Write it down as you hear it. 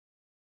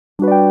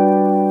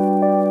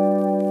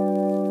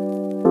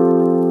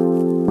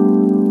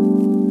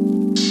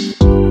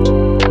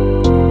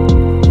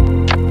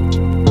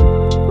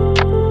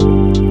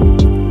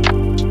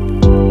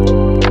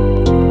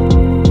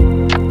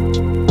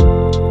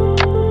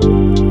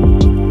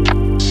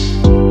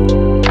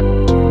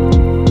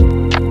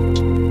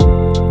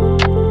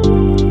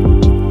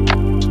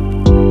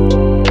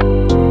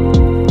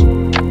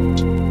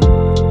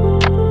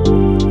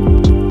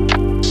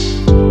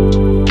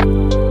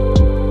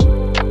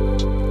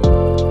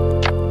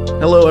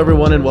Hello,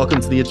 everyone, and welcome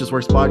to the It Just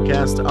Works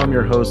podcast. I'm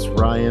your host,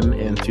 Ryan,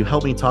 and to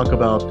help me talk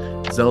about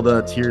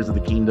Zelda Tears of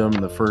the Kingdom,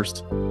 the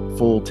first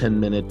full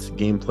 10-minute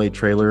gameplay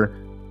trailer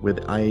with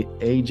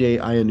AJ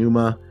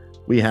Ayanuma,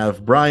 we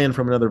have Bryan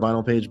from Another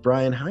Vinyl Page.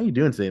 Bryan, how are you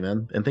doing today,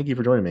 man? And thank you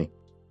for joining me.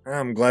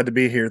 I'm glad to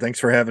be here. Thanks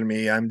for having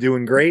me. I'm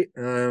doing great.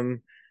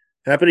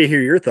 Happy to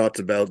hear your thoughts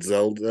about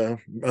Zelda.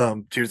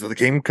 Tears of the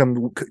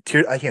Kingdom.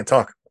 I can't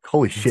talk.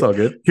 Holy It's shit. all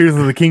good. Tears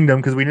of the Kingdom,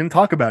 because we didn't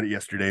talk about it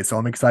yesterday. So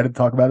I'm excited to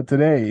talk about it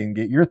today and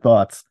get your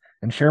thoughts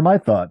and share my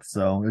thoughts.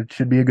 So it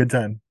should be a good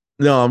time.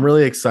 No, I'm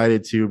really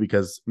excited too,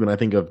 because when I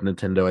think of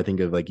Nintendo, I think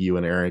of like you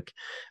and Eric,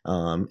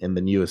 and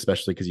then you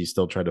especially because you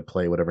still try to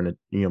play whatever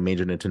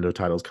major Nintendo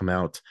titles come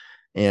out.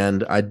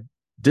 And I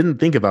didn't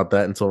think about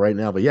that until right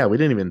now. But yeah, we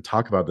didn't even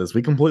talk about this.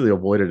 We completely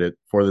avoided it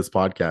for this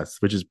podcast,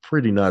 which is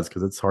pretty nuts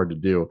because it's hard to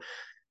do.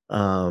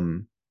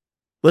 Um,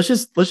 let's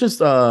just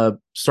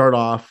start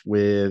off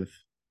with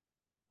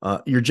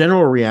your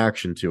general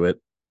reaction to it.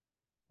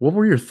 What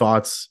were your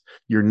thoughts,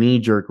 your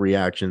knee-jerk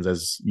reactions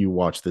as you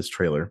watched this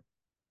trailer?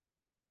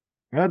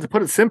 To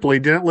put it simply,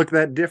 didn't look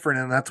that different,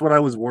 and that's what I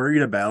was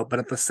worried about. But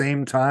at the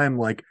same time,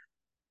 like,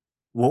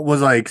 what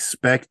was I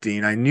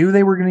expecting? I knew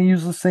they were going to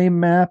use the same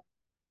map,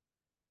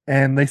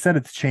 and they said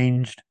it's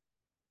changed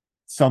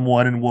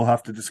somewhat, and we'll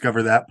have to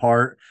discover that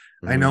part.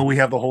 I know we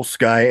have the whole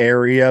sky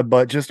area,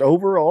 but just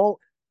overall,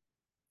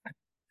 I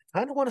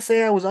kind of want to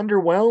say I was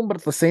underwhelmed, but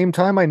at the same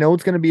time, I know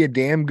it's going to be a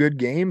damn good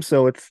game.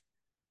 So it's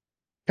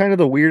kind of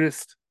the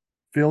weirdest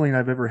feeling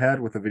I've ever had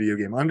with a video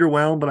game.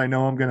 Underwhelmed, but I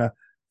know I'm going to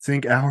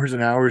sink hours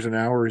and hours and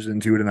hours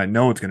into it, and I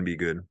know it's going to be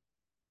good.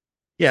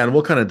 Yeah, and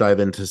we'll kind of dive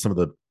into some of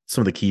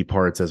the key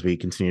parts as we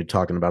continue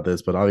talking about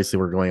this. But obviously,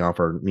 we're going off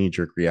our knee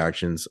jerk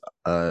reactions.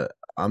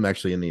 I'm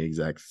actually in the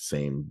exact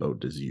same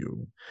boat as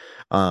you.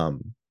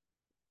 Um,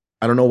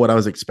 I don't know what I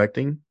was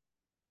expecting,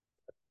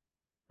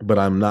 but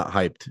I'm not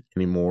hyped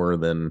anymore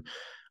than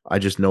I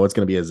just know it's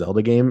going to be a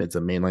Zelda game. It's a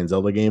mainline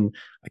Zelda game.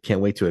 I can't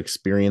wait to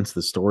experience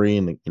the story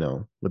and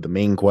with the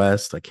main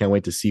quest. I can't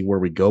wait to see where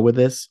we go with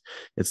this.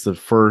 It's the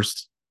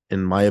first,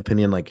 in my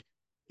opinion, like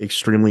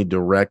extremely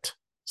direct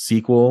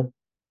sequel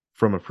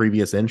from a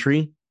previous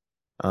entry.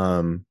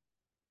 Um,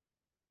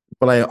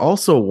 but I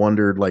also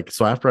wondered, like,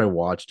 so after I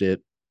watched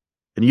it,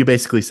 and you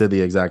basically said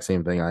the exact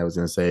same thing I was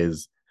going to say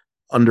is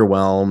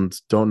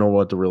underwhelmed, don't know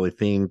what to really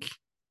think.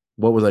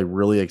 What was I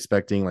really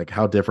expecting? Like,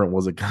 how different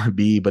was it going to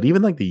be? But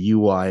even like the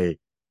UI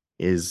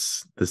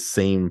is the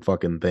same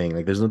fucking thing.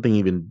 Like, there's nothing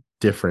even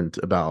different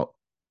about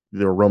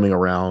they're roaming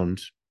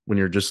around when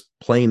you're just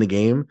playing the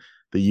game.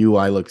 The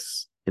UI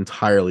looks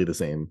entirely the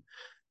same.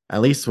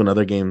 At least when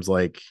other games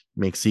like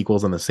make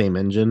sequels on the same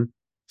engine,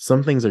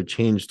 some things are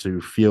changed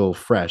to feel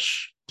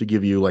fresh, to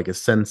give you like a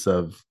sense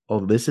of,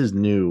 oh, this is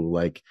new.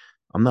 Like,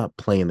 I'm not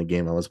playing the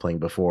game I was playing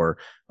before.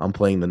 I'm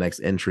playing the next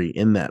entry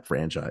in that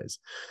franchise.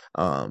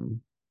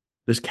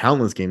 There's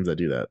countless games that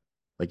do that.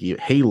 Like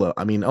Halo,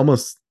 I mean,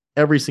 almost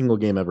every single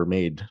game ever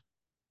made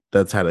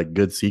that's had a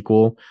good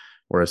sequel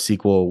or a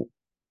sequel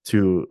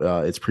to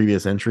its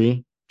previous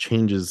entry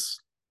changes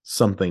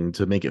something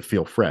to make it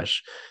feel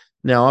fresh.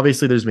 Now,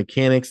 obviously, there's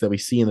mechanics that we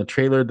see in the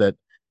trailer that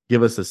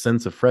give us a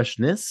sense of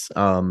freshness.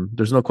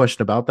 There's no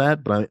question about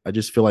that, but I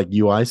just feel like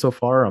UI so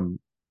far,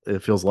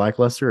 it feels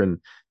lackluster. And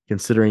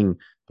considering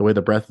the way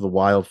the Breath of the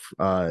Wild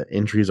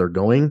entries are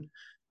going,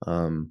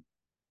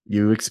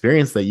 you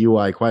experience that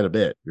UI quite a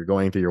bit. You're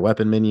going through your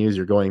weapon menus,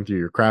 you're going through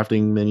your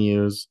crafting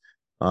menus,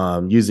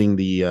 using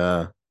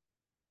the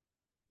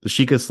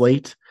Sheikah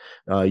slate,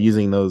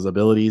 using those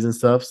abilities and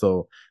stuff.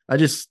 So I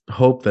just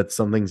hope that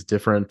something's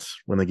different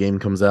when the game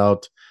comes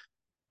out.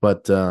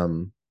 But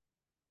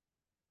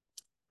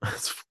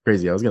it's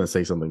crazy. I was gonna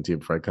say something too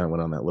before I kind of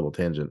went on that little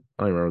tangent.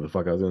 I don't even remember what the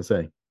fuck I was gonna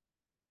say.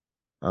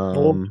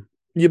 Well, Um,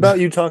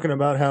 you talking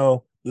about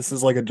how this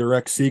is like a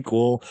direct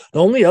sequel. The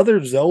only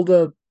other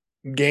Zelda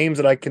games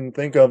that I can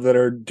think of that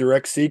are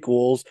direct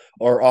sequels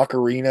are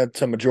Ocarina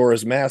to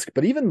Majora's Mask,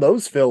 but even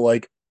those feel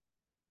like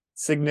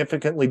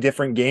significantly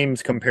different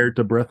games compared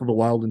to Breath of the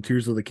Wild and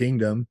Tears of the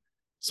Kingdom.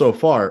 so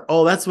far,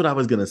 oh, that's what I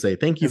was gonna say.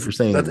 Thank you for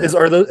saying that.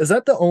 Is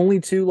that the only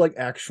two like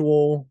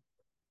actual?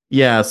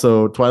 Yeah,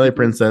 so Twilight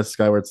Princess,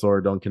 Skyward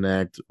Sword don't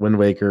connect. Wind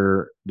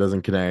Waker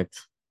doesn't connect.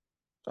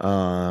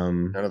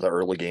 None of the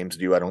early games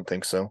do. I don't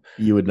think so.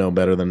 You would know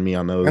better than me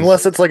on those.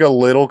 Unless it's like a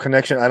little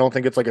connection, I don't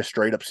think it's like a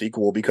straight up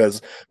sequel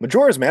because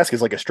Majora's Mask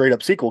is like a straight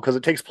up sequel because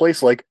it takes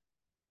place like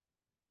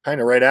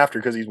kind of right after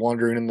because he's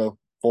wandering in the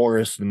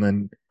forest and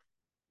then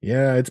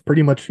yeah, it's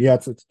pretty much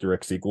it's a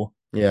direct sequel.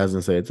 Yeah, I was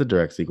gonna say it's a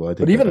direct sequel. I But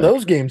take that even back.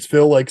 those games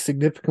feel like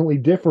significantly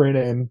different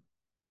and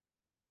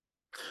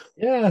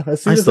yeah, as I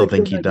soon as still they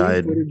think showed he that game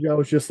died. footage, I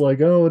was just like,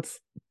 oh, it's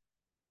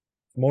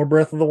more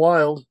Breath of the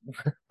Wild.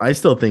 I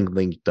still think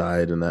Link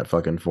died in that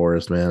fucking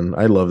forest, man.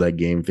 I love that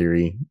game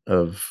theory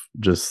of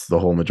just the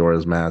whole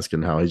Majora's Mask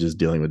and how he's just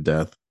dealing with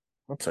death.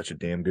 That's such a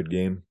damn good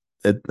game.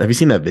 Have you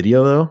seen that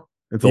video though?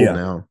 It's old Yeah.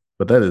 now,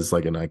 but that is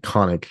like an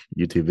iconic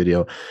YouTube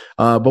video.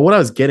 But what I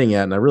was getting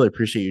at, and I really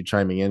appreciate you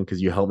chiming in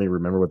because you helped me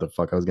remember what the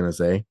fuck I was gonna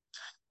say.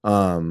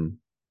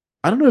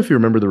 I don't know if you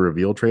remember the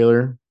reveal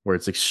trailer where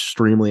it's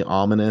extremely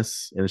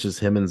ominous and it's just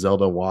him and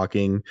Zelda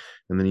walking,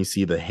 and then you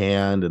see the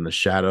hand and the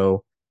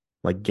shadow,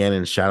 like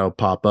Ganon's shadow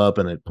pop up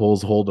and it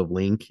pulls hold of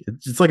Link.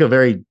 It's like a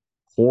very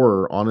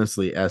horror,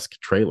 honestly, esque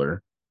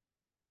trailer.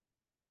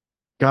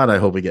 God, I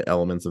hope we get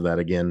elements of that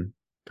again.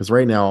 Because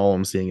right now all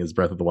I'm seeing is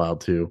Breath of the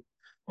Wild 2.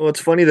 Well, it's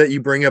funny that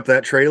you bring up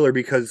that trailer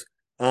because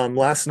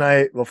last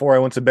night before I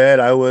went to bed,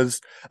 I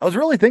was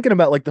really thinking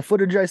about like the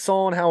footage I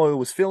saw and how it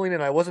was feeling,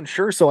 and I wasn't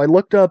sure, so I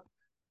looked up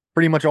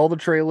pretty much all the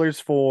trailers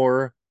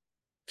for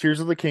Tears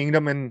of the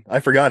Kingdom, and I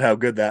forgot how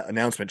good that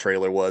announcement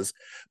trailer was.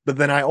 But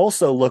then I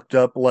also looked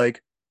up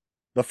like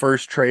the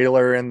first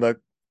trailer and the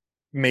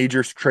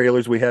major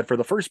trailers we had for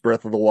the first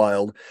Breath of the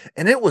Wild,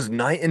 and it was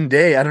night and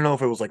day. I don't know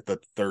if it was like the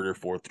third or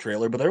fourth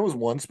trailer, but there was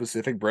one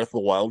specific Breath of the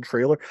Wild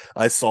trailer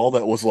I saw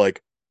that was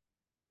like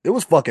it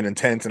was fucking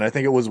intense, and I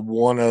think it was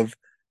one of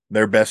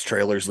their best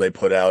trailers they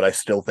put out. I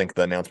still think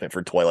the announcement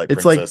for Twilight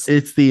It's like Princess,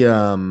 it's the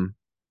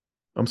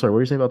I'm sorry, what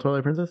were you saying about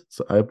Twilight Princess?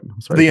 I'm sorry to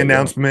the cut you off.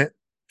 announcement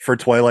for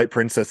Twilight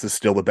Princess is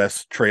still the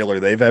best trailer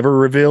they've ever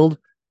revealed.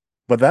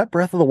 But that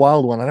Breath of the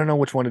Wild one, I don't know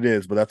which one it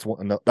is, but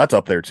that's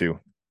up there too.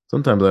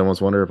 Sometimes I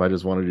almost wonder if I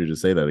just wanted you to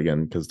say that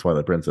again because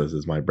Twilight Princess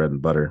is my bread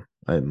and butter.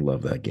 I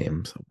love that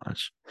game so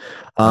much.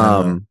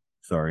 I'm Um,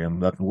 sorry,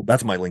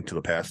 that's my link to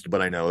the past,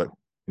 but I know that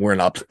we're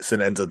in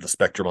opposite ends of the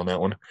spectrum on that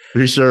one.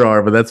 we sure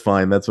are, but that's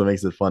fine. That's what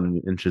makes it fun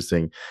and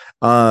interesting.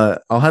 I'll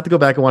have to go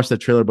back and watch that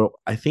trailer, but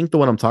I think the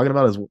one I'm talking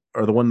about is,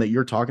 or the one that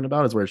you're talking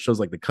about, is where it shows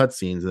like the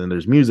cutscenes and then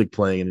there's music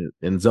playing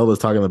and Zelda's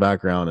talking in the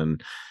background,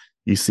 and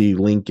you see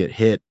Link get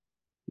hit.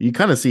 You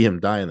kind of see him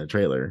die in the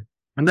trailer.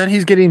 And then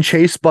he's getting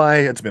chased by,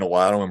 it's been a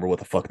while, I don't remember what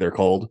the fuck they're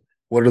called.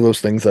 What are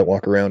those things that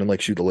walk around and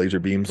like shoot the laser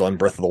beams on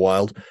Breath of the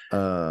Wild?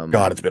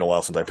 God, it's been a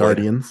while since I played.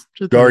 Guardians.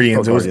 Just called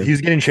Guardians. It was Guardians.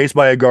 he's getting chased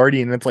by a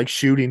guardian and it's like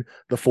shooting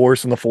the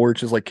force and the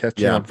forge is like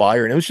catching Yeah, on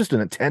fire. And it was just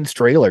an intense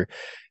trailer.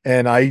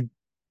 And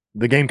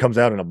the game comes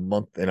out in a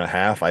month and a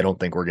half. I don't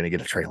think we're gonna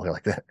get a trailer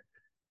like that.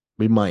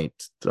 we might.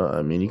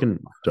 I mean, you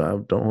can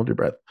don't hold your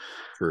breath.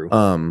 True.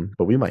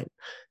 But we might.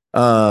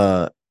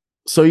 Uh,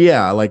 so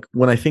yeah, like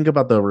when I think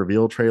about the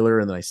reveal trailer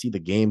and then I see the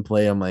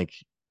gameplay, I'm like,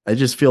 I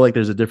just feel like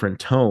there's a different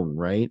tone,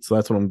 right? So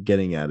that's what I'm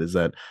getting at, is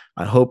that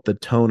I hope the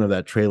tone of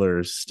that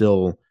trailer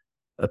still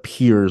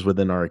appears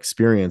within our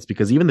experience,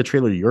 because even the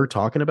trailer you're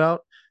talking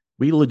about,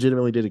 we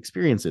legitimately did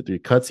experience it through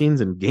cutscenes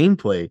and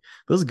gameplay.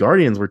 Those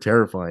Guardians were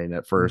terrifying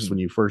at first when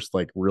you first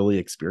like really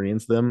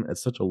experience them at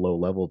such a low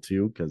level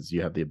too, because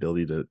you have the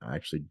ability to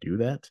actually do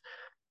that.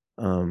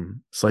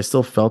 So I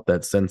still felt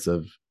that sense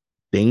of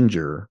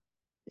danger.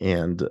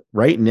 And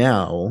right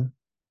now,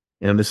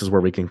 and this is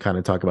where we can kind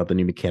of talk about the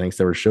new mechanics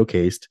that were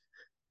showcased.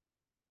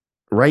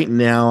 Right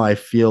now, I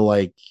feel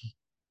like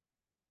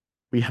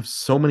we have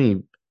so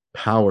many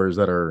powers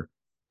at our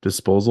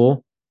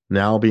disposal.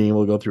 Now being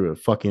able to go through a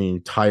fucking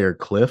entire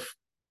cliff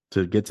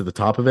to get to the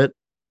top of it,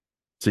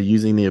 to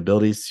using the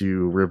abilities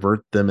to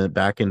revert them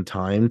back in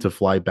time to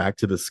fly back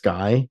to the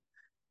sky.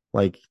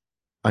 Like,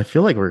 I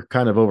feel like we're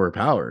kind of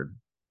overpowered.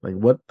 Like,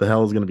 what the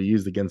hell is going to be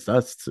used against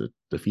us to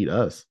defeat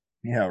us?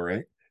 Yeah,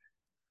 right.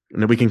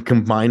 And then we can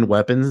combine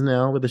weapons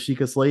now with the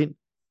Sheikah Slate.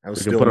 I was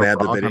We can still put a mad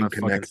that they rock on a didn't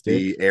fucking connect stick,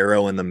 the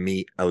arrow and the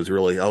meat. I was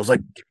like,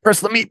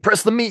 press the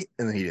meat,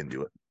 and then he didn't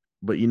do it.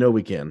 but you know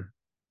we can.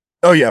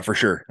 Oh yeah, for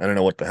sure. I don't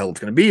know what the hell it's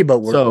gonna be, but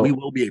we So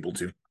will be able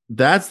to.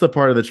 that's the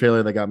part of the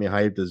trailer that got me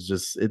hyped. Is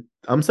just it.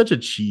 I'm such a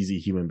cheesy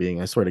human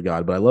being, I swear to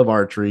God, but I love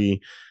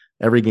archery.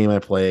 Every game I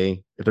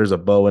play, if there's a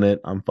bow in it,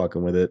 I'm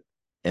fucking with it.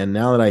 And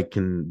now that I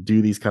can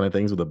do these kind of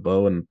things with a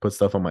bow and put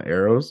stuff on my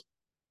arrows,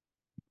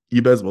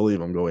 you best believe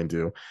I'm going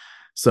to.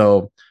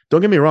 So don't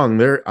get me wrong,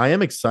 there I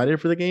am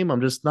excited for the game. I'm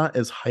just not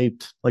as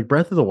hyped. Like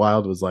Breath of the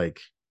Wild was like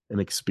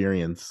an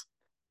experience,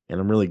 and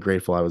I'm really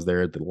grateful I was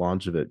there at the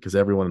launch of it because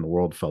everyone in the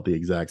world felt the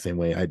exact same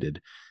way I did.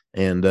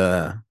 And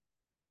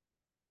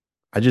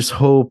I just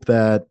hope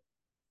that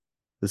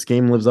this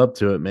game lives up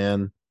to it,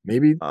 man.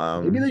 Maybe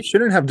Um, they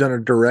shouldn't have done a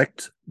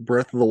direct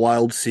Breath of the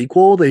Wild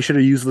sequel. They should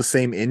have used the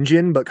same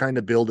engine, but kind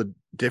of build a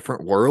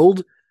different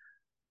world.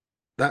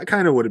 That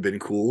kind of would have been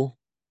cool.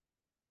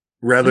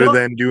 you Rather know,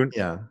 than doing,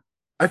 yeah,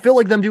 I feel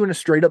like them doing a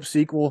straight up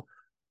sequel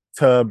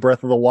to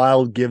Breath of the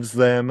Wild gives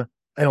them.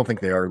 I don't think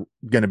they are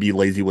going to be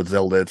lazy with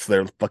Zelda. It's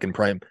their fucking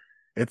prime.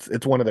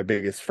 It's one of their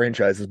biggest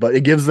franchises, but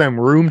it gives them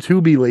room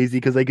to be lazy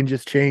because they can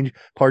just change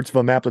parts of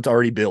a map that's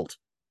already built.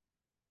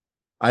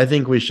 I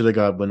think we should have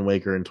got Wind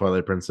Waker and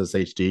Twilight Princess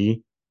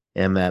HD,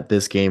 and that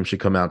this game should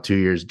come out 2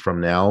 years from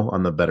now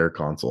on the better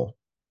console.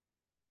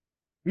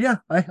 Yeah,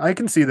 I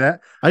can see that.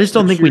 I just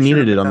don't This think we year should needed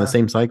have it been on the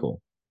same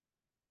cycle.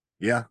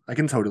 yeah, I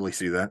can totally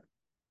see that.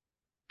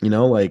 You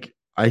know, like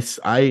I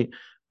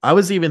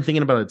was even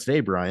thinking about it today,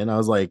 Brian. I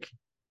was like,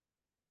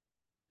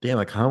 damn,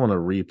 I kind of want to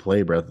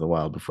replay Breath of the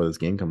Wild before this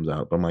game comes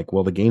out. But I'm like,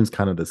 well, the game's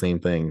kind of the same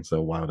thing,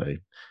 so why would I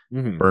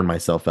Mm-hmm. burn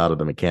myself out of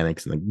the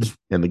mechanics and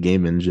the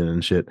game engine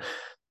and shit?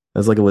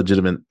 That's like a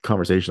legitimate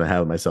conversation I had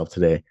with myself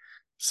today.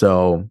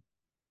 So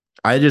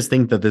I just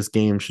think that this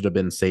game should have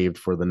been saved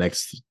for the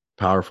next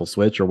powerful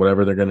Switch or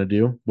whatever they're gonna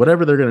do.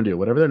 Whatever they're gonna do,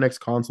 whatever their next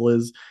console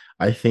is,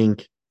 I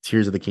think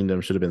Tears of the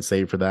Kingdom should have been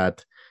saved for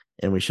that.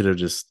 and we should have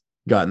just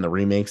gotten the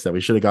remakes that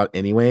we should have got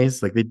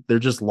anyways. Like they're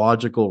just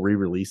logical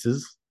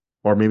re-releases,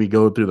 or maybe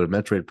go through the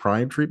Metroid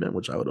Prime treatment,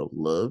 which I would have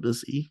loved to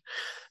see.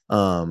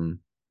 Um,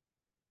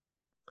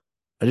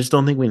 I just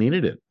don't think we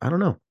needed it. I don't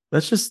know.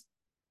 That's just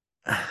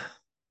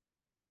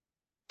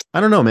I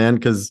don't know, man,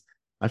 because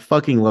I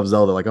fucking love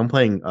Zelda. Like I'm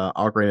playing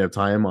Ocarina of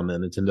Time on the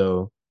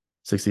Nintendo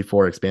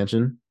 64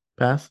 expansion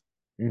pass.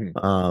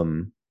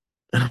 Mhm.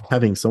 And I'm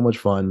having so much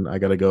fun. I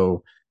gotta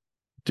go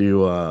do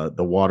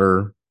the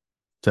water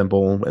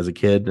temple as a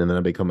kid, and then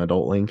I become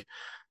adult Link.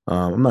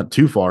 I'm not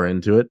too far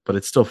into it, but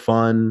it's still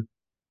fun.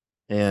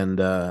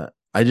 And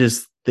I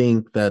just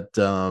think that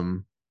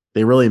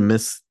they really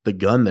missed the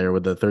gun there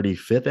with the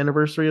 35th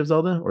anniversary of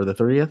Zelda, or the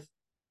 30th.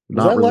 Was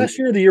Not that really. last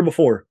year or the year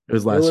before? It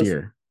was It last was.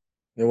 year.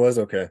 It was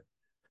okay.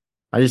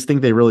 I just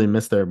think they really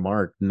missed their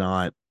mark.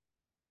 Not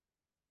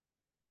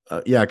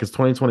yeah, because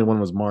 2021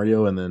 was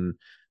Mario, and then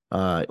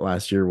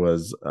last year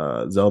was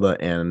Zelda,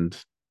 and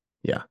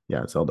yeah,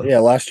 Zelda. Yeah,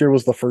 last year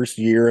was the first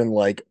year in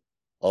like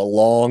a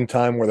long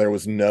time where there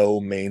was no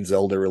main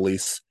Zelda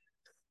release.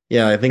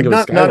 Yeah, I think Like it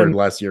was not Skyward a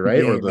last year,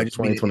 right? Or game. the I just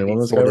mean any 2021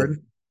 was sort of.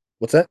 Skyward.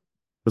 What's that?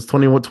 Was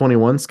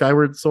 2021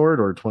 Skyward Sword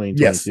or Yes,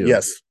 2022?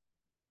 yes.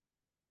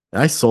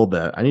 I sold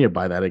that. I need to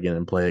buy that again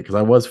and play it because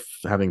I was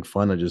having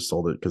fun. I just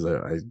sold it because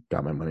I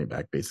got my money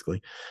back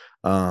basically.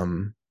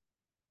 Um,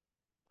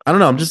 I don't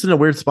know. I'm just in a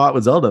weird spot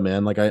with Zelda,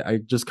 man. Like I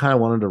just kind of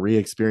wanted to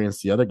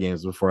re-experience the other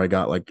games before I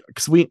got like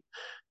because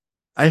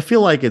I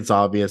feel like it's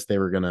obvious they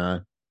were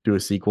gonna do a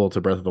sequel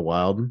to Breath of the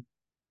Wild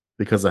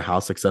because of how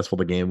successful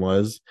the game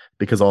was.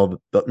 Because I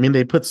mean,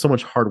 they put so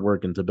much hard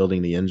work into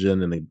building the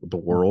engine and the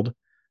world.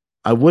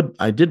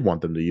 I did want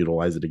them to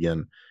utilize it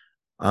again.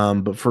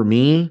 But for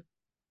me,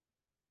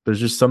 there's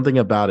just something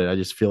about it. I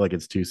just feel like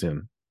it's too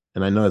soon.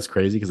 And I know that's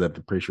crazy because I'm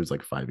pretty sure it's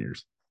like 5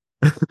 years.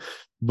 I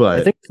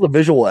but think it's the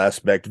visual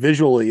aspect.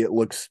 Visually, it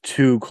looks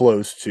too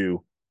close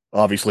to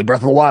obviously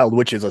Breath of the Wild,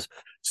 which is a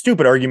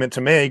stupid argument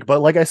to make. But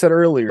like I said but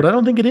earlier, I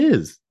don't think it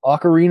is.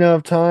 Ocarina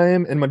of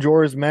Time and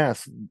Majora's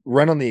Mask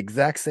run on the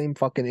exact same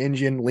fucking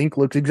engine. Link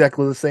looks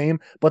exactly the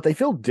same, but they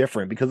feel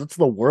different because it's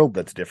the world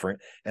that's different.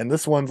 And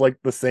this one's like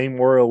the same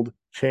world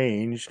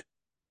changed.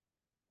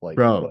 Like,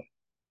 Bro,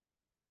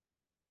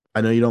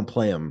 I know you don't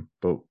play them,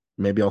 but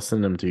maybe I'll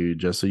send them to you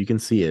just so you can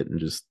see it and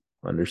just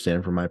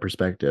understand from my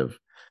perspective.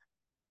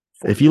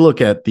 If you Fortnite,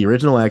 look at the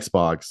original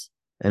Xbox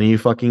and you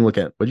fucking look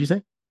at, what'd you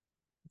say?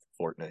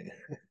 Fortnite.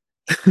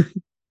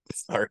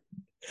 Sorry.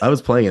 I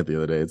was playing it the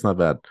other day. It's not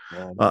bad.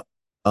 Um, Uh,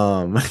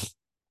 um,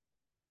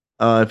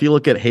 if you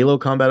look at Halo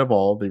Combat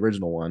Evolved, the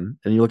original one,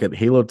 and you look at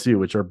Halo 2,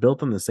 which are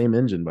built on the same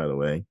engine, by the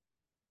way,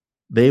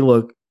 they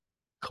look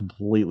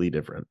completely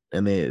different.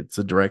 And it's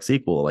a direct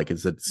sequel. Like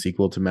it's a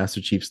sequel to Master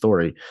Chief's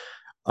story.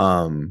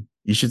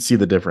 You should see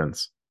the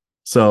difference.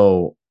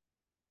 So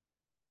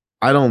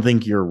I don't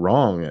think you're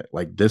wrong at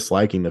like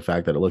disliking the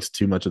fact that it looks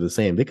too much of the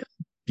same. They could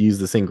use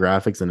the same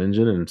graphics and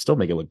engine and still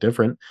make it look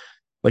different.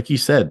 Like you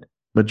said,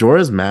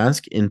 Majora's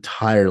Mask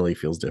entirely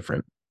feels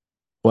different,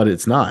 but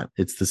it's not.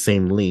 It's the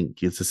same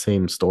Link. It's the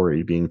same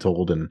story being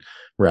told and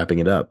wrapping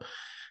it up.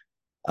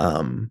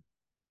 Um,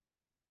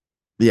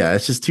 yeah,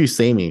 it's just too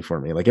samey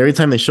for me. Like every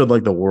time they showed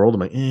like the world,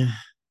 I'm like,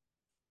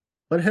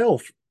 but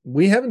hell,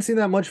 we haven't seen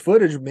that much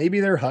footage. Maybe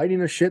they're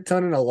hiding a shit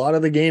ton, and a lot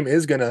of the game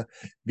is gonna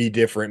be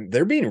different.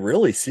 They're being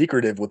really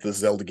secretive with the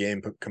Zelda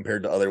game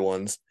compared to other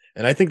ones,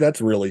 and I think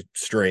that's really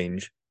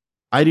strange.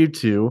 I do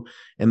too.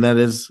 And that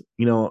is,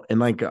 and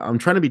like I'm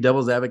trying to be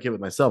devil's advocate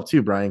with myself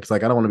too, Bryan, because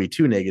like I don't want to be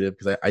too negative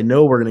because I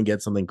know we're gonna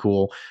get something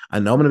cool. I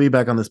know I'm gonna be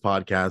back on this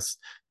podcast,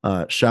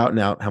 shouting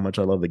out how much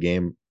I love the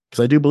game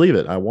because I do believe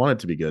it. I want it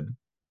to be good.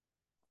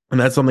 And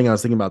that's something I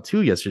was thinking about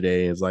too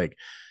yesterday. Is like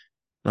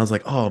I was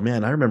like, oh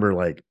man, I remember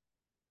like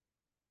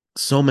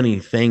so many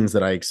things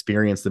that I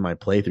experienced in my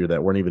playthrough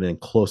that weren't even in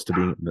close to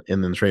being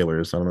in the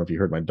trailers. I don't know if you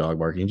heard my dog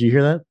barking. Did you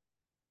hear that?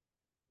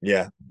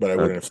 Yeah, but I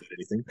wouldn't Okay. have said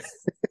anything.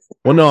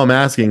 Well, no, I'm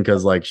asking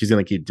because like she's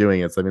gonna keep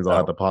doing it, so that means I'll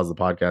have Oh, to pause the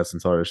podcast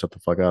and tell her to shut the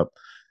fuck up.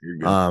 you're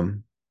good.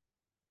 Um,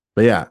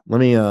 but yeah, let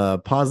me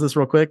pause this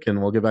real quick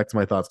and we'll get back to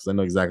my thoughts because I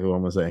know exactly what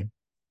I'm gonna say.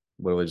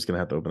 Literally just gonna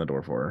have to open the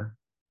door for her.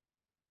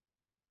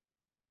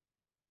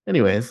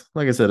 Anyways,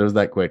 like I said, it was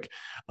that quick.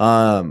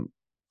 Um,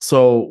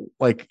 so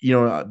like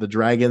the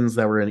dragons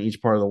that were in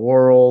each part of the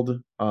world,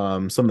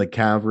 some of the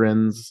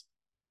caverns,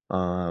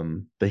 the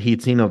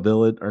Hitino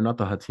village, or not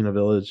the Hatino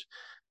village,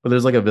 but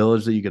there's like a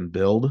village that you can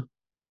build,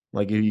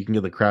 like you can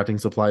get the crafting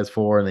supplies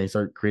for, and they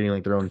start creating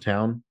like their own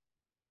town.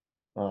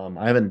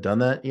 I haven't done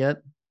that yet,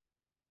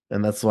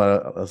 and that's why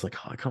I was like,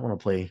 oh, I kind of want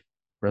to play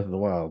Breath of the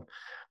Wild.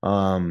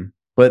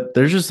 But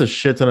there's just a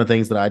shit ton of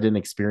things that I didn't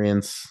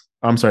experience.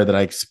 I'm sorry, that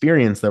I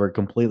experienced that were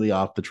completely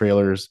off the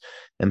trailers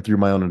and through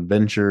my own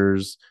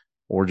adventures,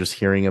 or just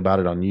hearing about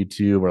it on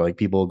YouTube, or like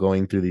people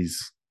going through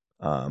these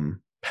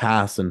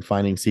paths and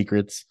finding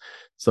secrets.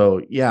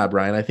 So yeah,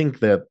 Bryan, I think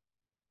that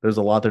there's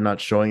a lot they're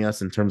not showing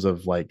us in terms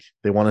of like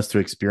they want us to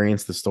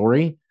experience the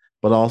story,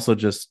 but also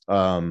just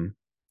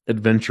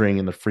adventuring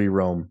in the free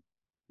roam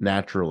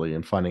naturally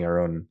and finding our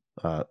own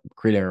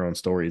creating our own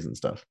stories and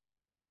stuff.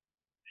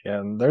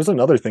 And there's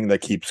another thing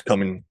that keeps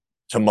coming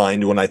to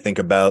mind when I think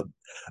about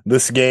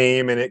this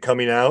game and it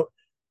coming out.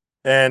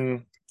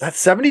 And that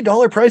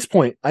 $70 price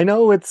point. I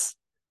know this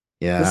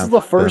Yeah, is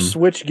the fuck first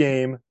them. Switch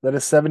game that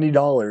is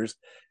 $70.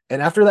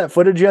 And after that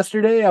footage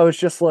yesterday, I was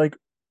just like,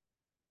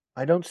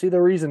 I don't see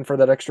the reason for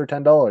that extra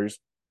 $10.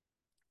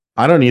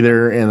 I don't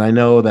either, and I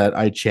know that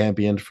I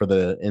championed for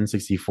the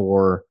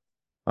N64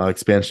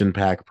 expansion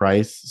pack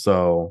price,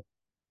 so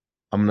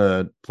I'm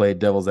gonna play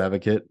devil's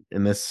advocate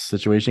in this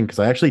situation because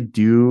I actually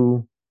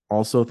do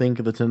also think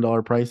the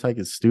 $10 price hike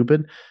is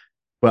stupid.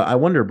 But I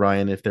wonder,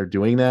 Brian, if they're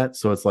doing that,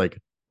 so it's like,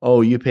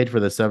 oh, you paid for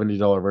the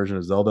 $70 version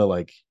of Zelda,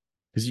 like,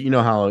 because you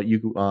know how you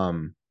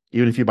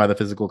even if you buy the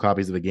physical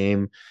copies of the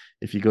game,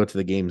 if you go to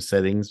the game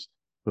settings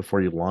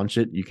before you launch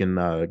it, you can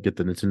get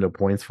the Nintendo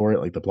points for it,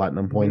 like the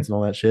platinum Mm-hmm. points and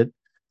all that shit.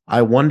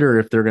 I wonder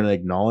if they're going to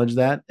acknowledge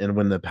that, and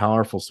when the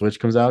powerful Switch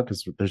comes out,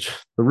 because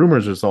the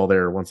rumors are just all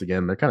there once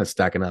again, they're kind of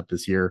stacking up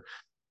this year.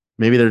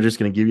 Maybe they're just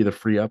going to give you the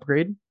free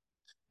upgrade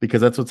because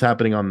that's what's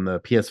happening on the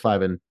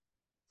PS5 and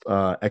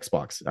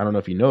Xbox. I don't know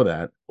if you know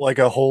that. Like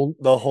the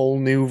whole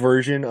new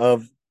version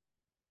of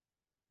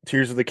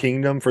Tears of the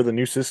Kingdom for the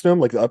new system,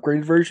 like the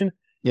upgraded version.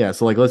 Yeah,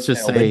 so like let's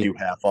just Hell, they'd say do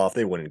half off.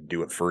 They wouldn't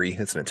do it free.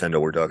 It's Nintendo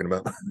we're talking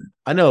about.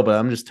 I know, but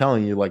I'm just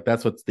telling you, like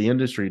that's what the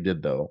industry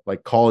did though.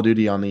 Like Call of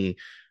Duty on the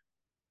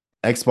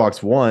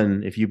Xbox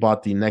One, if you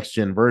bought the next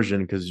gen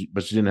version but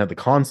you didn't have the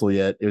console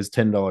yet, it was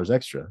 $10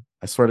 extra.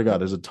 I swear to God,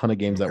 there's a ton of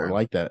games that were Okay.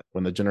 like that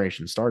when the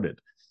generation started.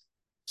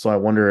 So I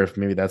wonder if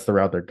maybe that's the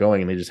route they're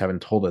going and they just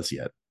haven't told us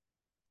yet.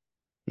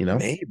 You know?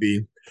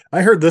 Maybe.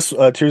 I heard this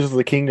Tears of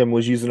the Kingdom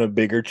was using a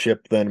bigger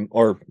chip than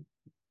or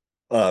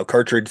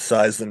cartridge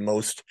size than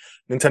most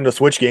Nintendo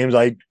Switch games.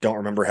 I don't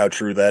remember how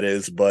true that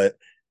is, but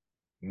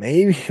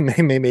maybe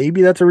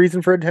maybe that's a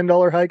reason for a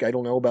 $10 hike. I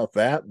don't know about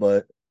that,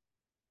 but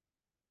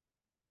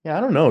Yeah,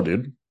 I don't know,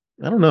 dude.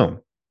 I don't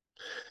know.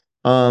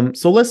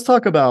 So let's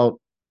talk about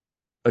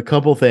a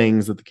couple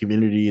things that the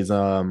community is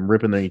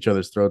ripping each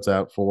other's throats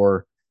out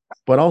for,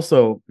 but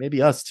also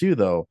maybe us too,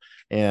 though.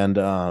 And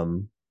I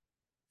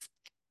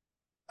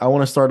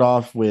want to start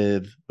off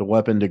with the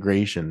weapon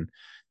degradation.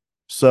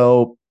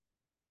 So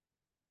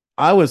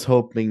I was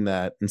hoping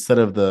that instead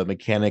of the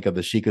mechanic of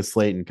the Sheikah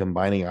slate and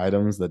combining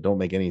items that don't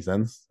make any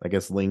sense, I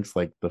guess Link's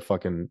like the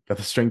fucking got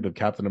the strength of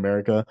Captain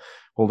America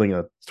holding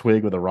a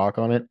twig with a rock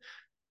on it.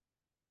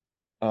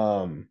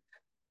 Um,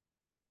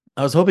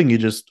 I was hoping you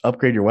just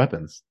upgrade your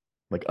weapons,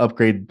 like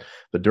upgrade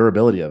the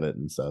durability of it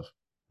and stuff,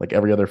 like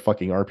every other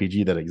fucking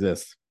RPG that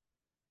exists.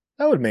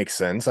 that would make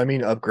sense. I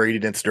mean,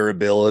 upgraded its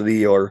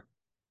durability, or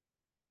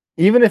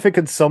even if it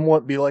could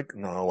somewhat be like,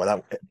 no,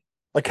 that,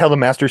 like how the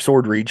Master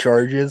Sword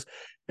recharges.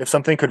 If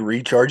something could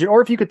recharge it,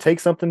 or if you could take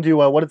something to,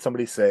 what did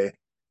somebody say?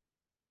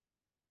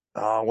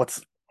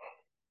 What's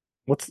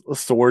a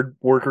sword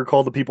worker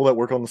called? The people that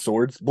work on the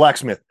swords,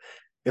 blacksmith.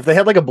 If they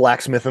had like a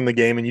blacksmith in the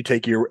game and you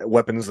take your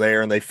weapons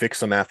there and they fix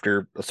them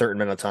after a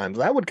certain amount of times,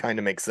 that would kind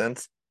of make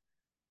sense.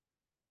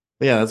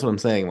 But yeah, that's what I'm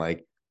saying.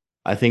 Like,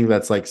 I think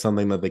that's like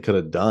something that they could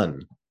have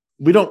done.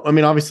 We don't. I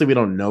mean, obviously, we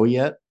don't know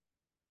yet,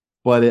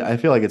 but I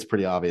feel like it's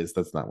pretty obvious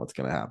that's not what's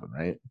going to happen,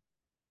 right?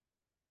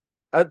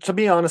 To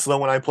be honest, though,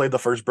 when I played the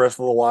first Breath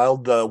of the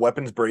Wild, the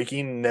weapons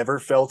breaking never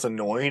felt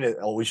annoying. It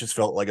always just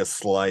felt like a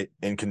slight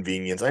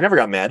inconvenience. I never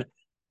got mad.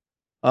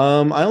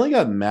 I only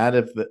got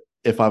mad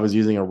if I was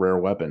using a rare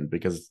weapon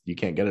because you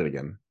can't get it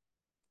again.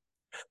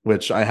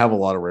 Which I have a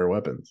lot of rare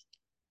weapons.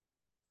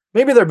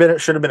 Maybe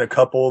should have been a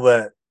couple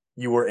that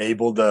you were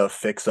able to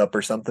fix up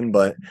or something,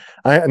 but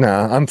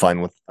I'm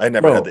fine with. I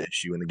never had the Bro,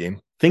 issue in the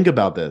game. think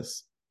about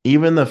this.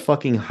 Even the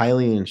fucking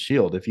Hylian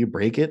shield, if you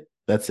break it,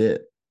 that's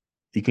it.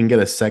 You can get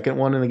a second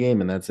one in the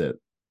game, and that's it.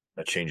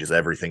 That changes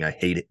everything. I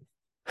hate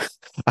it.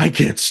 I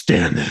can't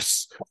stand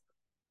this.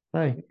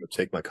 Hi.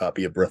 Take my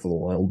copy of Breath of the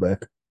Wild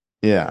back.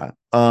 Yeah.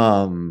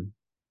 I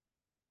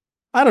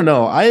don't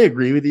know. I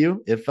agree with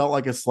you. It felt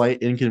like a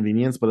slight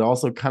inconvenience, but it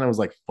also kind of was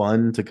like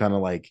fun to kind of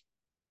like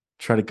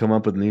try to come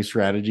up with new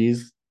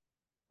strategies.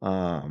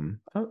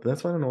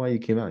 That's why I don't know why you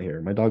came out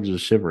here. My dog's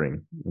just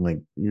shivering. I'm like,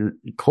 you're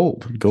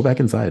cold. Go back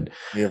inside.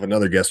 We have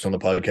another guest on the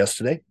podcast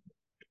today.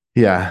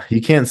 Yeah,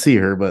 you can't see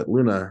her, but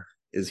Luna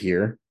is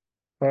here.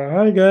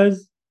 Hi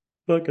guys,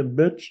 fucking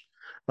bitch.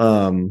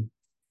 Um,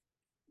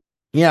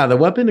 yeah, the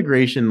weapon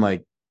integration,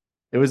 like,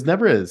 it was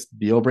never a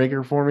deal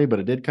breaker for me, but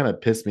it did kind of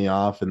piss me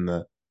off in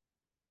the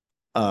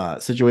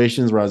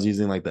situations where I was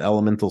using like the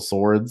elemental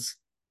swords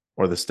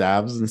or the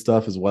staves and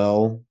stuff as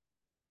well.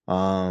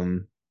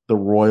 Um, the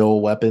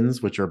royal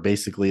weapons, which are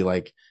basically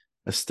like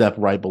a step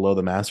right below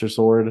the master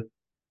sword.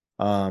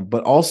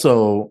 But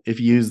also,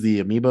 if you use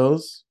the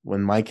amiibos,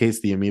 in my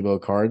case, the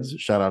amiibo cards,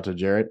 shout out to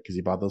Jarrett because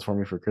he bought those for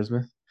me for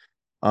Christmas.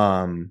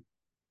 Um,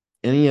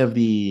 any of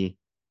the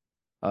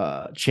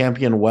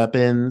champion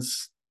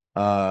weapons,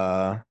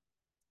 uh,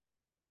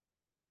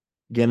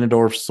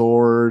 Ganondorf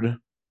sword,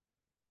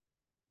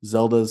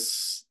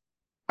 Zelda's.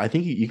 I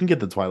think you can get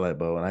the Twilight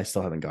bow, and I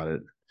still haven't got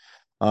it.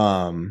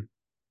 Um,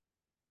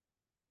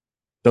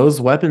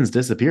 those weapons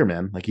disappear,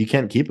 man. Like you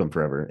can't keep them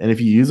forever, and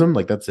if you use them,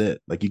 like that's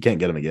it. Like you can't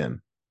get them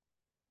again.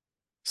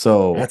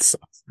 So That's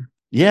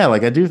yeah,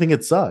 like I do think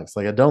it sucks.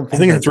 Like I don't I think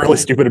think that's that's really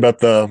cool. stupid about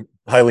the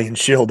Hylian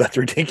shield. That's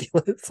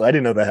ridiculous. I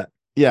didn't know that.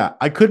 Yeah,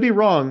 I could be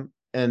wrong.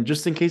 And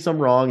just in case I'm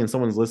wrong and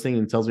someone's listening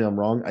and tells me I'm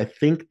wrong, I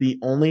think the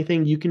only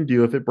thing you can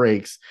do if it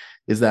breaks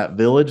is that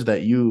village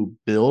that you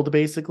build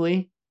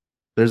basically.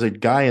 There's a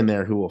guy in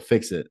there who will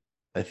fix it.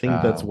 I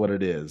think that's what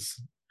it is.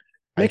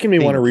 I Making me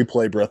want to think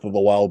replay Breath of the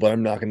Wild, but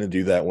I'm not going to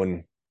do that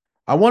when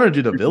I want to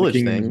do the Tears of the village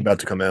Kingdom is thing. about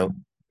to come out.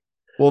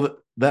 Well,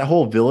 that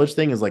whole village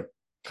thing is like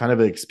kind of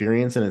an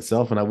experience in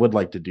itself, and I would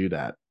like to do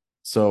that.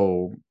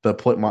 So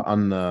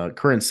on the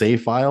current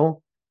save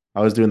file,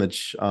 I was doing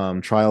the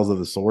trials of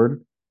the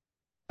sword.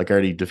 Like I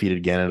already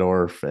defeated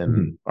Ganondorf, and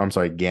Mhm. I'm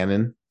sorry,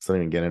 Ganon. It's not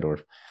even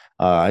Ganondorf.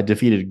 I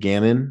defeated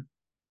Ganon,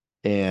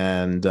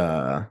 and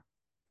I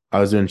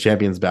was doing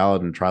Champions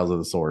Ballad and Trials of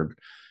the Sword.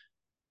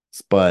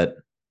 But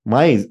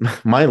my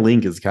my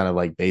link is kind of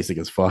like basic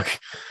as fuck.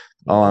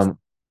 Nice. Um,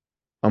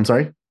 I'm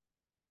sorry.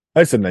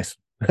 I said nice.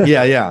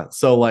 Yeah, yeah.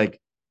 So like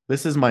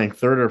this is my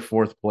third or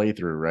fourth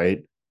playthrough,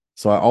 right?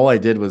 So all I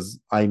did was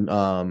I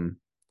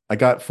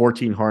got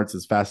 14 hearts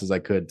as fast as I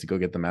could to go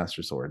get the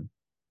Master Sword,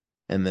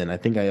 and then I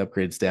think I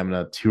upgraded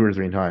stamina 2 or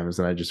 3 times,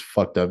 and I just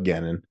fucked up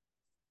Ganon.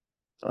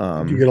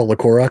 Did you get Um, all the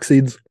Korok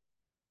seeds?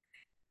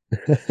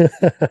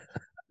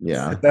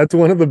 yeah. That's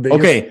one of the biggest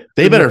Okay,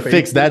 they in the better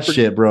fix Facebook. that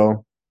shit,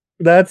 bro.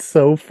 That's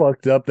so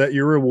fucked up that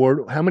your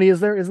reward. How many is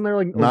there? Isn't there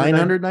like over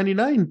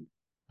 999.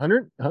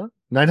 900? Huh?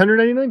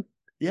 999?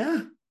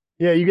 Yeah.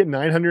 Yeah, you get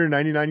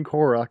 999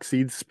 Korok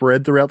seeds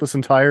spread throughout this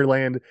entire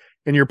land,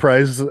 and your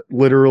prize is a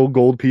literal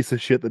gold piece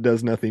of shit that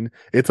does nothing.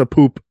 It's a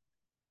poop.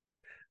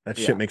 That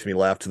shit Yeah. makes me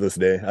laugh to this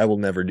day. I will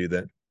never do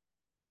that.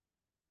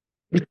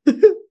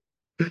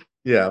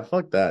 Yeah,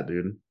 fuck that,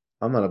 dude.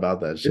 I'm not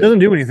about that It shit. doesn't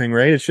do anything,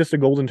 right? It's just a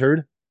golden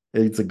turd.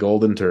 It's a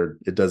golden turd.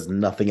 It does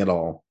nothing at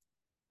all.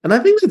 And I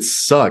think that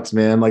sucks,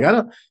 man. Like I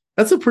don't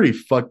that's a pretty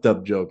fucked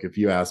up joke if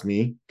you ask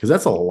me, because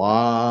that's a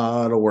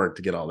lot of work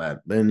to get all that.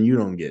 Then you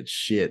don't get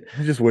shit.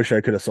 I just wish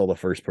I could have saw the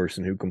first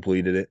person who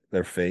completed it,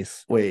 their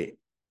face. Wait,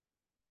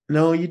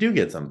 no, you do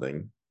get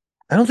something.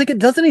 I don't think it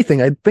does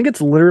anything. I think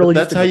it's literally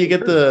But just a golden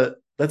turd.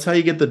 that's how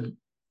you get the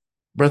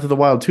Breath of the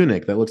Wild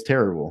tunic that looks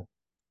terrible,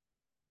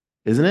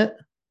 isn't it?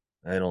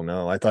 I don't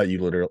know. I thought you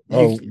literally. You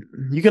Oh,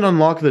 you can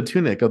unlock the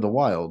tunic of the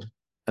wild.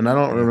 And I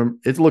don't yeah. remember,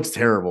 it looks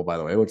terrible, by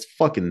the way. It looks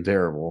fucking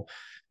terrible.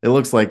 It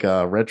looks like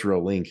a retro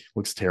Link.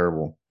 Looks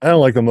terrible. I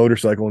don't like the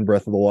motorcycle in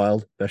Breath of the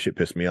Wild. That shit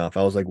pissed me off.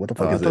 I was like, what the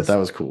fuck I is thought that this?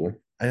 was cool.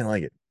 I didn't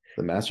like it.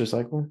 The Master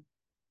Cycle.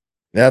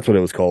 That's what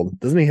it was called.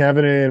 Doesn't he have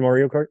it in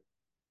Mario Kart?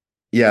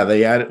 Yeah,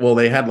 they had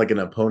like an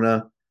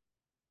Epona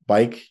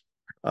bike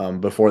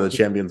before the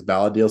Champions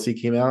Ballad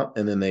DLC came out,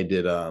 and then they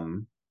did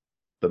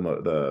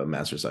the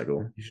Master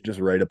Cycle. You should just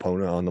ride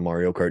Epona on the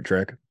Mario Kart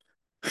track.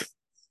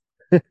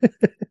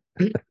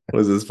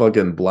 Was this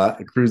fucking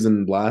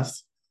cruising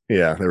blast?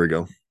 Yeah, there we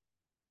go.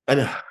 I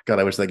know. God,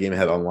 I wish that game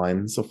had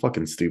online. It's so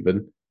fucking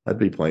stupid. I'd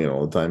be playing it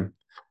all the time.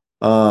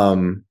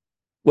 Um,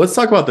 let's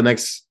talk about the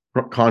next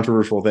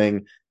controversial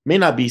thing. May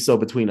not be so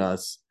between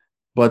us,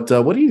 but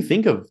what do you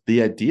think of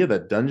the idea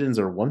that dungeons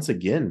are once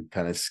again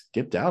kind of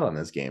skipped out on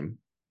this game?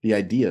 The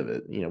idea of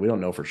it, we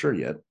don't know for sure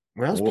yet.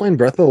 When I was Well, playing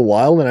Breath of the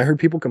Wild and I heard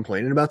people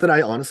complaining about that,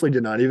 I honestly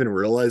did not even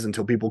realize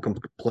until people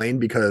complained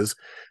because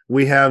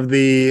we have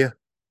the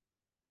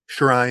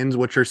shrines,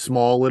 which are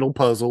small little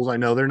puzzles. I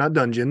know they're not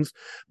dungeons,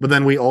 but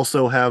then we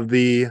also have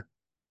the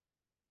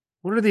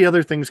what are the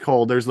other things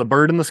called? There's the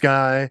bird in the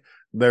sky,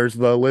 there's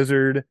the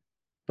lizard.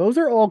 Those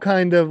are all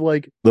kind of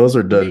like those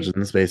are to me,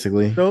 dungeons,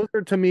 basically. those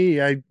are to me,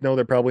 I know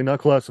they're probably not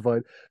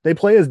classified. They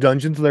play as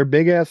dungeons, they're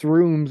big ass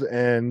rooms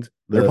and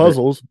they're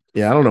puzzles.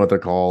 Yeah, I don't know what they're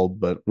called,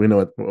 but we know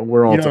what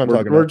we're all You know what I'm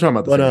talking we're about. talking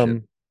about the But same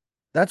shit.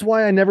 that's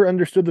why I never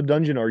understood the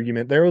dungeon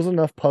argument. There was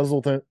enough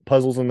puzzles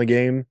in the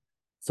game,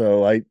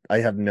 so I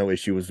have no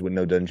issues with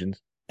no dungeons.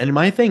 And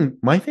my thing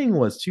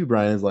was too,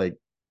 Brian, is like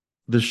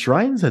the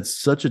shrines had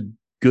such a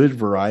good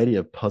variety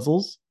of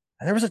puzzles,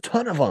 And there was a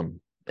ton of them.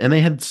 and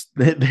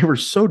they were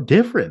so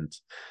different.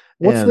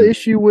 And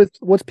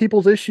What's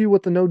people's issue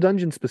with the no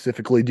dungeon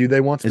specifically? Do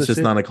they want it's just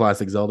specific not a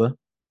classic Zelda.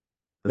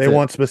 That's they it.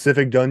 want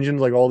specific dungeons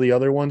like all the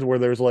other ones where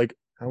there's like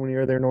how many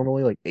are there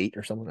normally? Like 8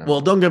 or something? I don't Well,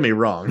 know. don't get me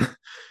wrong.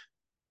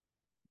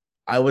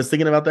 I was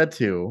thinking about that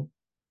too.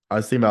 I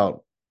was thinking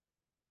about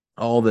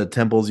all the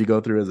temples you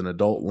go through as an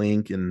adult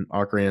Link in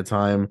Ocarina of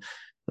Time.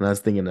 And I was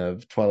thinking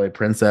of Twilight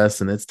Princess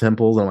and its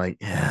temples. I'm like,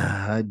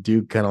 yeah, I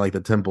do kind of like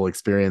the temple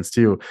experience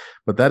too.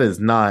 But that is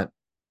not,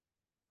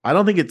 I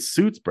don't think it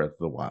suits Breath of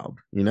the Wild,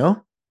 you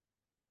know?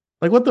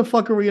 Like, what the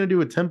fuck are we going to do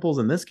with temples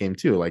in this game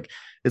too? Like,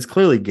 it's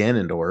clearly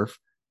Ganondorf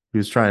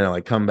who's trying to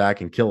like come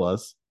back and kill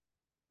us.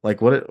 Like,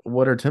 what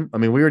are I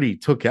mean, we already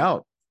took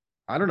out.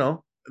 I don't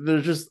know.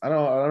 There's just I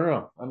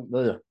don't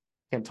know.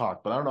 Can't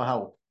talk, but I don't know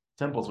how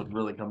temples would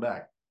really come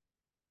back.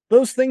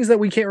 Those things that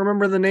we can't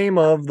remember the name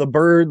of, the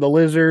bird, the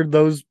lizard,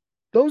 those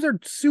are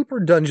super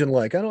dungeon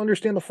like. I don't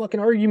understand the fucking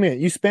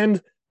argument.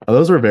 Oh,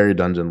 those were very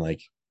dungeon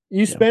like. You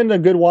Yeah. spend a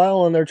good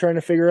while and they're trying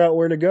to figure out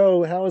where to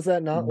go. How is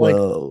that not like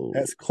Well,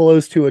 as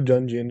close to a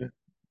dungeon?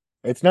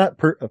 It's not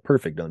a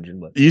perfect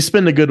dungeon, but You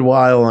spend a good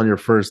while on your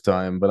first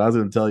time, but I was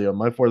gonna tell you on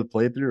my fourth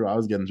playthrough, I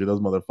was getting through those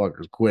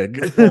motherfuckers quick.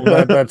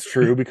 well, that's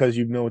true because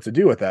you know what to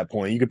do at that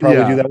point. You could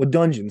probably do Yeah. that with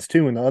dungeons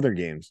too in the other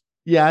games.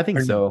 Yeah, I think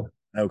Or no. so.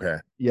 Okay.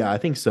 Yeah, I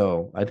think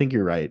so. I think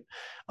you're right.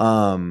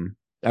 Um,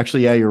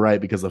 Actually, yeah, you're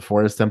right because the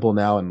Forest Temple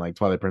now and like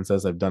Twilight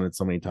Princess, I've done it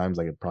so many times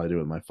I could probably do it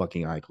with my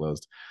fucking eye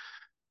closed.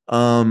 The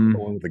Um,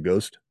 one with the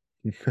ghost.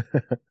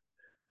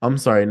 I'm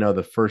sorry, no,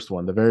 the first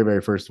one, the very,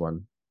 very first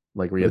one,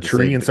 like where you The have to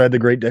tree save. inside the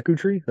Great Deku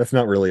Tree? That's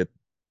not really a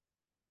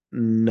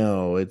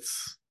No,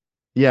 it's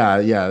yeah,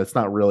 it's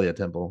not really a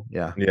temple.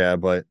 Yeah, yeah,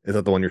 but is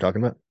that the one you're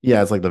talking about?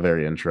 yeah, it's like the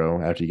very intro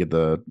after you get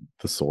the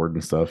sword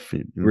and stuff.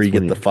 Where you It's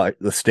when get you,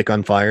 the stick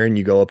on fire and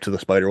you go up to the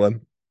spider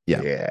web?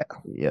 yeah, Yeah.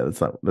 yeah,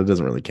 that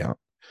doesn't really count.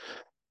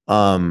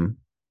 Um,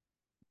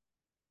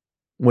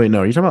 Wait,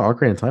 no, are you talking about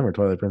Ocarina of Time or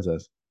Twilight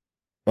Princess?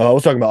 Well, I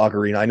was talking about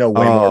Ocarina. I know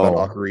way more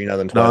about Oh, Ocarina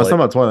than no, I was Twilight. talking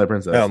about Twilight Oh,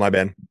 Princess. my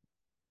bad.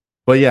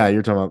 But yeah,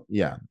 you're talking about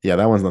yeah,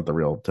 that one's not the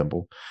real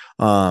temple.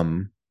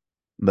 Um,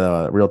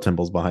 the real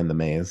temple's behind the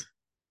maze.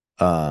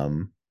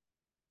 Um,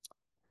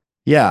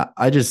 yeah,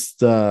 I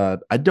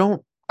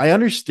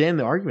understand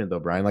the argument though,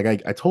 Brian. Like I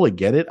totally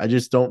get it. I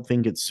just don't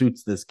think it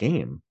suits this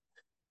game.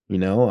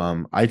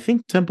 I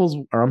think temples,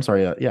 or I'm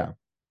sorry, yeah,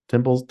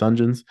 temples,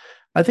 dungeons,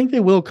 I think they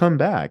will come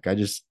back. I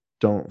just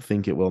don't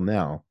think it will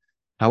now.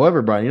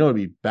 However, Brian, what would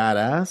be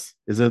badass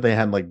is if they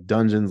had like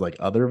dungeons like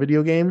other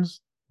video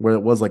games where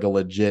it was like a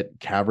legit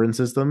cavern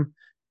system,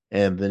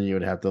 and then you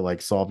would have to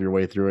like solve your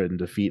way through it and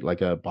defeat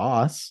like a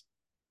boss,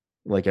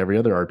 like every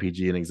other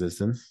RPG in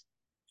existence.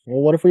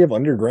 Well, what if we have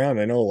underground?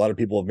 I know a lot of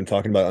people have been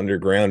talking about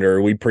underground,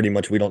 or we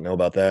don't know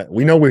about that.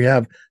 We know we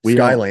have We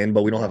don't Skyland,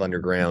 but we don't have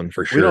underground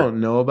for we sure. don't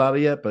know about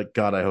it yet, but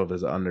God, I hope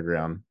there's an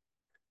underground.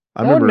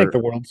 I That would make remember. the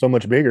world so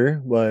much bigger,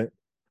 but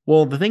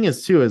Well, the thing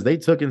is too is they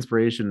took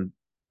inspiration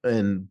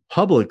and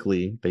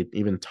publicly they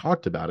even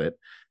talked about it.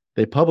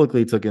 They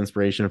publicly took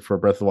inspiration for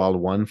Breath of the Wild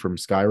 1 from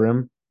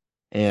Skyrim.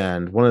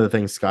 And one of the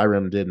things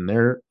Skyrim did in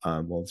their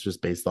well, it's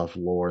just based off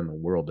lore and the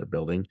world they're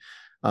building.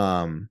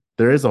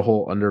 There is a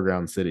whole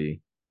underground city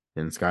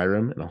in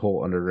Skyrim and a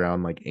whole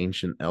underground like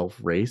ancient elf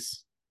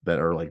race that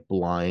are like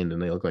blind and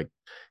they look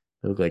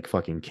like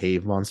fucking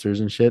cave monsters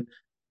and shit.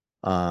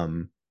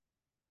 Um,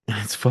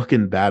 it's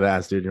fucking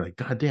badass, dude. You're like,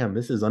 God damn,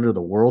 this is under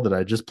the world that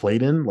I just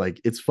played in.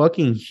 Like, it's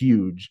fucking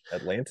huge.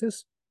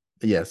 Atlantis?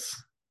 Yes.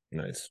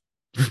 Nice.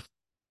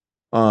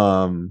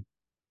 Um,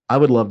 I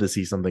would love to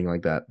see something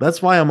like that.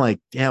 That's why I'm like,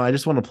 damn, I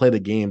just want to play the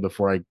game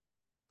before I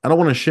don't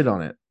want to shit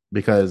on it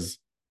because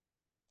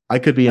I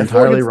could be I feel like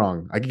entirely it's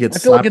wrong. I could get I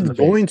feel like slapped in it's the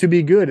face. going to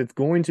be good. It's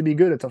going to be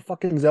good. It's a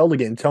fucking Zelda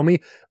game. Tell me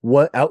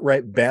what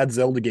outright bad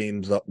Zelda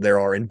games there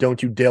are, and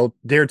don't you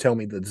dare tell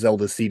me that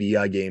Zelda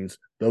CDI games.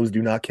 Those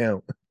do not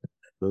count.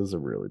 Those are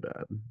really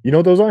bad. You know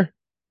what those are?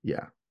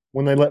 Yeah.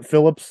 When they let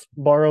Philips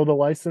borrow the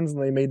license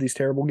and they made these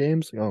terrible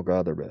games. Oh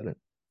god, they're bad.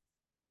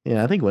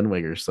 Yeah, I think Wind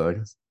Waker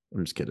sucks.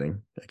 I'm just kidding.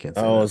 I can't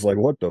I say that. was like,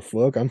 what the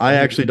fuck? I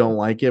actually don't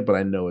like it, but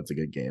I know it's a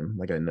good game.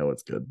 Like I know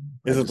it's good.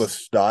 Is it the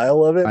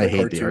style of it, I the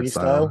hate the art cartoony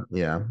style. style?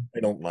 Yeah. I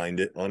don't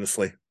mind it,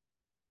 honestly.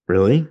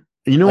 Really?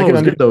 You know I what can was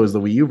under good though is the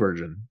Wii U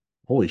version.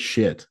 Holy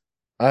shit.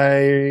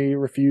 I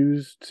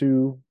refuse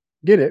to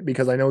get it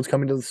because I know it's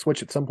coming to the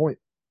Switch at some point.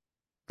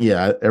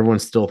 Yeah, everyone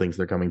still thinks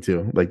they're coming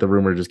too. Like the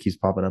rumor just keeps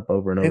popping up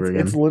over and over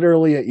It's again.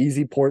 literally an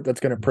easy port that's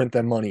going to print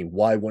them money.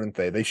 Why wouldn't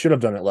they? They should have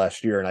done it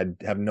last year, and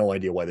I have no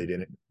idea why they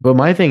didn't. But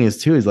my thing is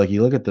too is like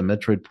you look at the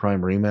Metroid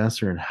Prime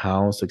remaster and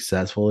how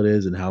successful it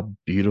is and how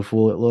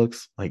beautiful it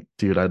looks. Like,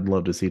 dude, I'd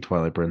love to see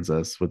Twilight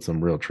Princess with some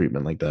real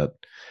treatment like that.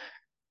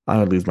 I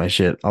would lose my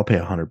shit. I'll pay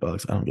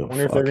 $100. I don't give I a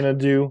wonder if they're fuck. going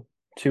to do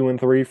 2 and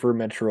 3 for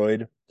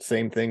Metroid.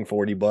 Same thing,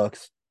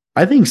 $40.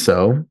 I think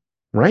so.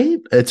 Right?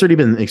 It's already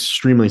been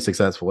extremely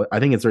successful. I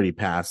think it's already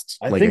passed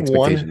I like think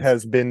one expectations.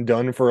 has been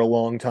done for a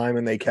long time,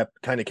 and they kept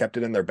it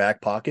in their back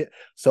pocket.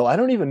 So I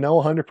don't even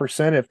know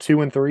 100% if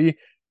 2 and 3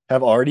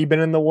 have already been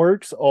in the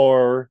works,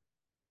 or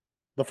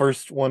the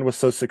first one was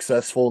so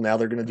successful. Now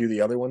they're going to do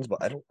the other ones,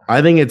 but I don't.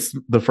 I think it's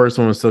the first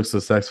one was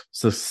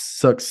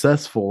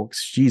successful.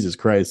 Jesus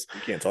Christ,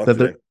 You can't talk that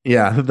today.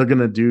 that they're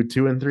gonna do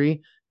 2 and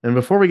 3. And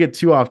before we get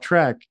too off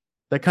track,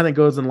 that kind of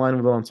goes in line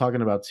with what I'm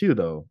talking about too.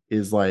 Though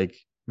is like,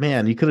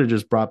 man, you could have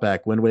just brought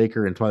back Wind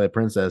Waker and Twilight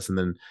Princess, and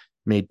then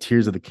made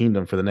Tears of the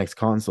Kingdom for the next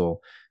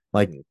console.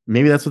 Like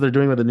maybe that's what they're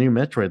doing with the new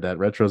Metroid that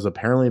Retro's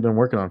apparently been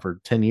working on for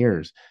 10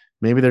 years.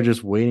 Maybe they're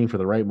just waiting for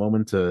the right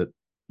moment to,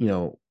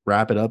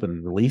 wrap it up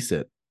and release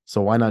it. So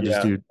why not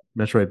just Yeah, do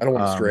Metroid? I don't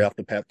want to stray off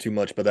the path too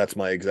much, but that's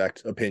my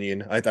exact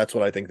opinion. That's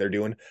what I think they're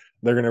doing.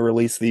 They're going to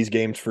release these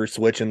games for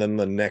Switch, and then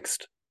the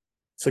next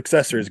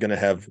successor is going to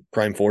have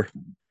Prime 4.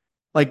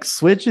 Like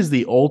Switch is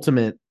the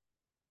ultimate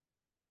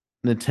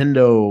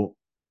Nintendo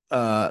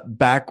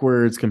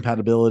backwards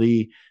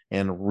compatibility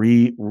and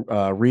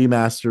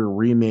remaster,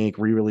 remake,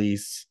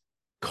 re-release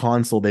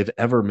console they've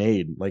ever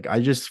made. Like I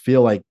just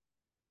feel like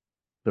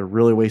they're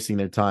really wasting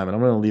their time, and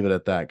I'm going to leave it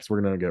at that because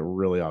we're going to get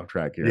really off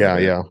track here in a Yeah,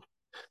 bit. yeah.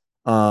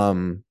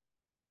 Um,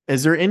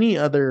 is there any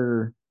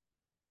other?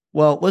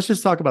 Well, let's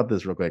just talk about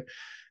this real quick.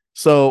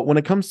 So when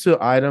it comes to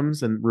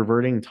items and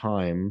reverting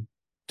time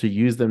to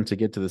use them to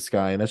get to the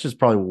sky, and that's just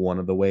probably one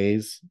of the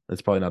ways.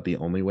 It's probably not the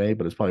only way,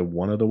 but it's probably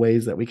one of the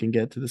ways that we can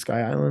get to the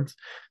Sky Islands.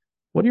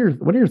 What are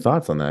your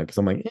thoughts on that? Because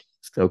I'm like,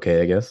 it's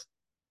okay, I guess.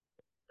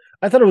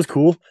 I thought it was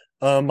cool.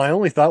 My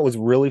only thought was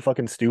really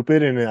fucking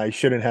stupid, and I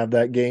shouldn't have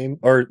that game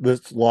or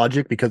this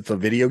logic because it's a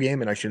video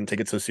game, and I shouldn't take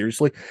it so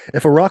seriously.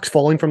 If a rock's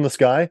falling from the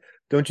sky,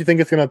 don't you think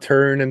it's gonna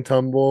turn and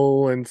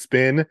tumble and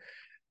spin?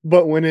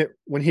 But when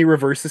he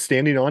reverses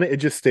standing on it, it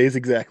just stays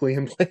exactly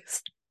in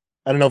place.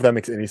 I don't know if that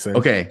makes any sense.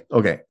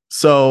 Okay.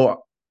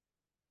 So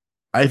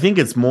I think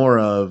it's more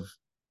of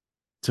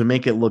to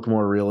make it look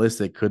more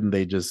realistic. Couldn't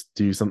they just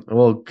do something?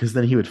 Well, because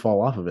then he would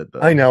fall off of it,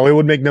 I though. know it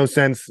would make no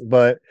sense,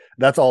 but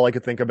that's all I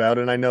could think about.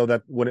 And I know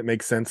that wouldn't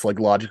make sense like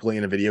logically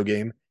in a video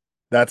game.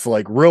 That's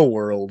like real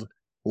world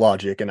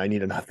logic, and I need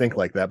to not think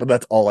like that. But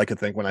that's all I could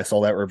think when I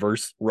saw that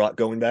reverse rock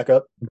going back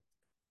up.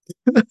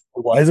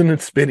 Why isn't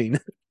it spinning?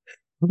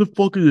 What the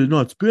fuck is it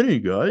not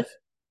spinning, guys?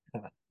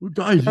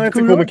 Guys, it's It's a going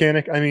cool on.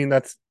 mechanic. I mean,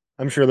 that's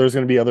I'm sure there's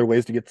going to be other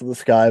ways to get to the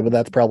sky, but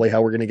that's probably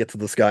how we're going to get to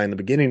the sky in the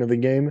beginning of the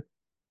game.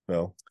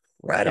 So,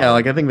 right Yeah, on.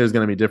 like I think there's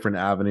going to be different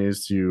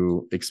avenues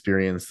to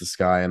experience the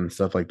sky and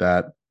stuff like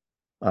that.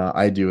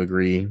 I do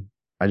agree.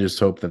 I just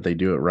hope that they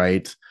do it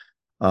right.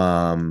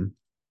 Um,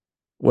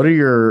 what are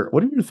your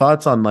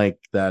thoughts on like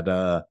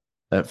that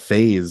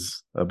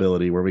phase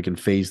ability where we can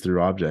phase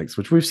through objects,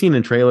 which we've seen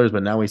in trailers,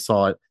 but now we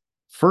saw it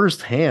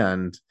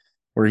firsthand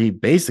where he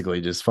basically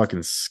just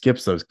fucking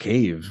skips those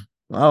cave.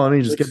 Oh, let me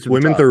just Like get to the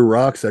swimming top. through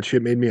rocks, that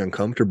shit made me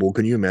uncomfortable.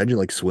 Can you imagine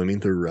like swimming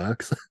through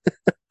rocks?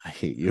 I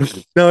hate you.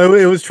 No,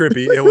 it was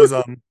trippy. It was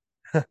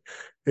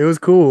it was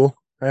cool.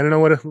 I don't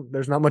know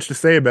there's not much to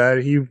say about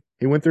it.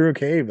 He went through a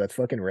cave. That's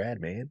fucking rad,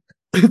 man.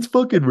 It's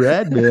fucking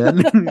rad,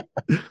 man.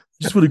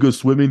 Just want to go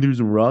swimming through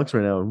some rocks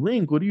right now.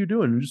 Link, what are you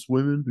doing? You're just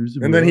swimming through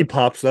some And then he rocks.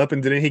 pops up,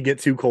 and didn't he get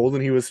too cold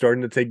and he was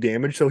starting to take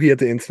damage, so he had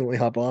to instantly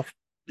hop off?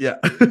 Yeah.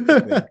 I think.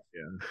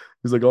 Yeah.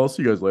 He's like, I'll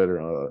see you guys later.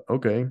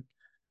 Okay.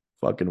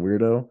 Fucking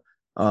weirdo.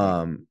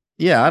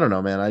 Yeah, I don't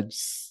know, man. I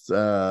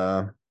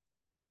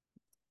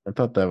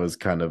thought that was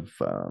kind of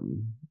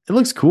it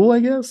looks cool, I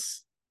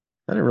guess.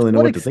 I didn't To really know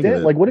what what to think of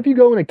extent? it. Like, what if you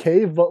go in a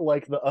cave, but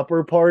like the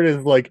upper part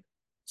is like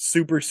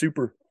super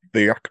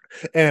thick,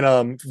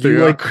 and do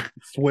you like Fuck.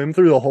 swim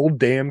through the whole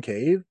damn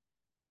cave?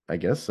 I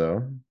guess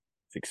so.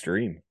 It's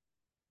extreme.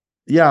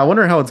 Yeah, I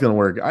wonder how it's gonna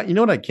work. You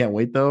know what? I can't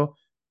wait though,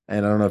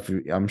 and I don't know if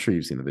I'm sure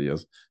you've seen the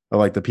videos of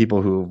like the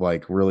people who've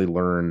like really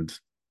learned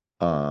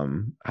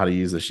how to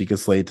use the Sheikah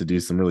Slate to do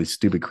some really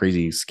stupid,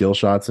 crazy skill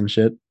shots and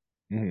shit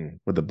Mhm.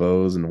 with the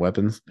bows and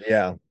weapons.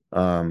 Yeah,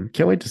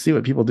 Can't wait to see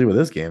what people do with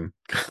this game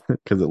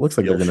because it looks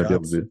like they're skill gonna be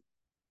able shots. to do.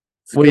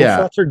 Well, Skill yeah,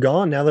 shots are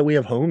gone now that we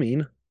have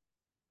homing.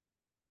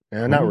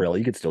 Not homing. really.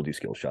 You could still do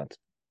skill shots.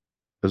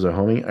 There's a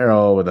homing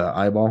arrow with an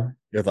eyeball.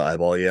 You have the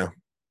eyeball, yeah.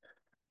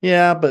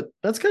 Yeah, but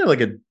that's kind of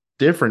like a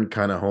different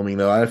kind of homing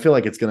though. I feel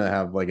like it's gonna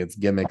have like its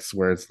gimmicks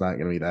where it's not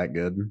gonna be that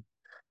good.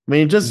 I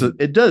mean, Mhm.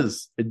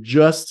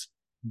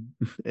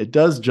 it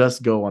does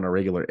just go on a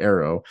regular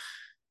arrow.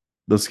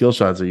 Those skill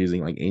shots are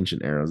using like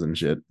ancient arrows and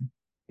shit.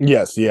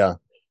 Yes, yeah.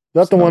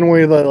 Not the one So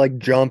where you like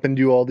jump and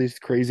do all these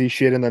crazy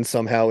shit and then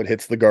somehow it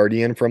hits the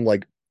guardian from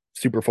like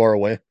super far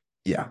away.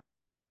 yeah,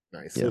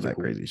 Nice. yeah, Those are that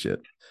cool. crazy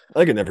shit.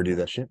 I could never do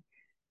that shit.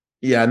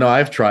 Yeah, no,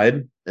 I've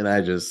tried and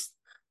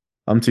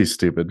I'm too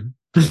stupid.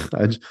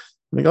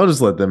 Like I'll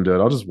just let them do it.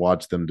 I'll just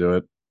watch them do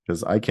it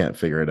because I can't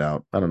figure it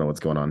out. I don't know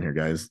what's going on here,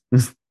 guys.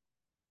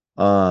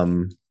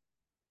 um,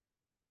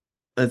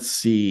 let's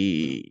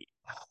see.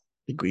 I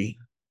think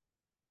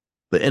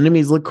the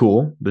enemies look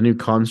cool, the new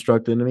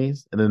construct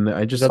enemies, and then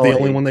I Is just that saw the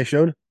only a one they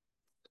showed?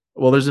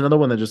 well, there's another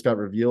one that just got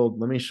revealed.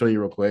 Let me show you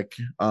real quick.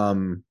 I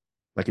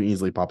can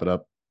easily pop it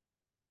up.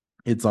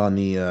 It's on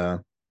the uh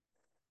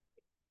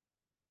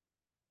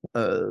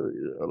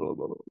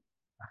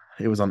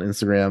it was on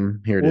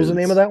Instagram. Here it What was the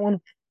name of is. that one?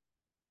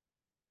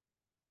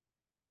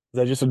 Is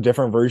that just a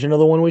different version of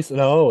the one we saw?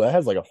 No, that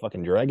has like a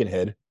fucking dragon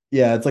head.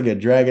 Yeah, it's like a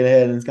dragon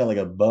head and it's got like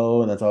a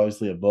bow, and that's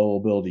obviously a bow we'll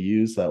be able to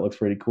use. So that looks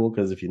pretty cool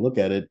because if you look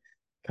at it,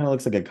 kind of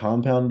looks like a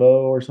compound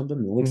bow or something.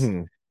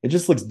 Hmm. It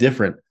just looks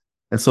different.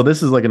 And so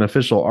this is like an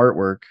official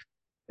artwork.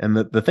 And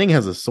the thing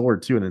has a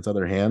sword too in its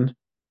other hand.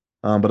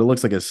 But it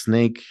looks like a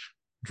snake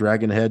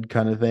dragon head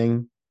kind of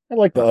thing. I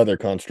like the Of other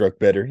construct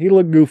better. He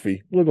looked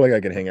goofy. Looked like I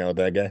could hang out with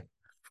that guy.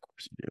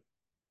 course you do.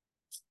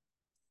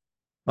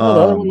 No, the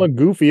other one looked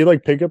goofy. He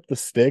like picked up the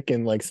stick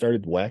and like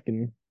started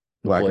whacking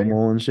the player.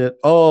 Whack-a-mole and shit.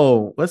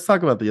 Oh, let's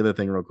talk about the other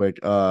thing real quick.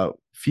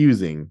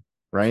 Fusing,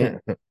 right?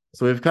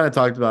 So we've kind of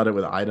talked about it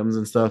with items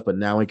and stuff, but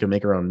now we can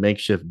make our own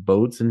makeshift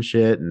boats and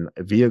shit and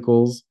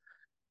vehicles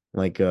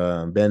like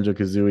Banjo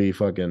Kazooie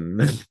fucking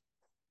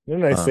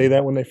Didn't I say um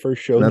that when they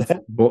first showed nuts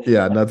that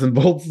yeah, nuts and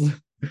bolts.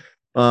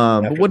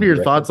 But after what the are your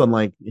director? thoughts on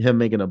like him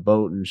making a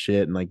boat and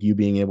shit and like you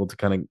being able to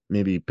kind of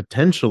maybe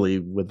potentially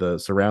with the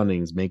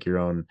surroundings make your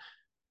own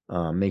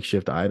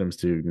makeshift items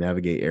to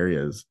navigate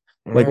areas?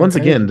 Like once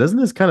Kind of. again, doesn't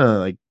this kind of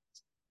like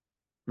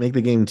make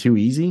the game too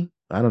easy?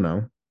 I don't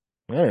know.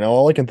 I don't know.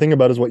 All I can think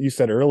about is what you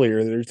said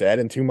earlier. They're just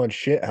adding too much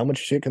shit. How much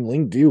shit can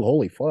Link do?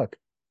 Holy fuck.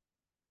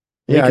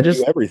 He Yeah, can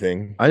do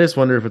everything. I just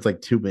wonder if it's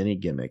like too many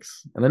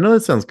gimmicks. And I know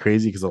that sounds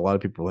crazy because a lot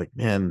of people are like,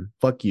 man,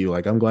 fuck you.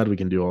 Like, I'm glad we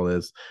can do all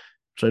this,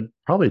 which I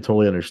probably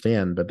totally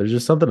understand, but there's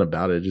just something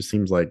about it. It just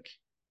seems like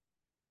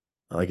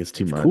it's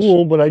too It's much.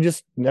 cool, but I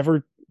just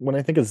never, when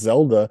I think of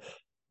Zelda,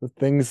 the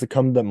things that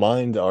come to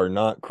mind are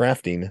not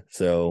crafting.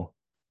 So,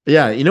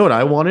 Yeah, you know what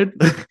I wanted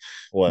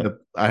what? that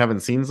I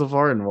haven't seen so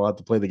far, and we'll have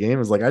to play the game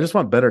is like I just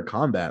want better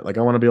combat. Like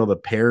I want to be able to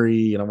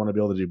parry and I want to be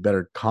able to do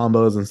better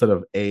combos instead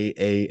of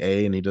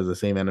A, and he does the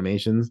same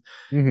animations.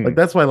 Like Hmm.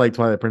 that's why I like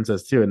Twilight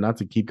Princess too, and not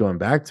to keep going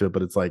back to it,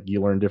 but it's like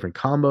you learn different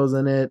combos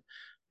in it.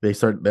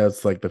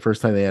 That's like the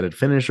first time they added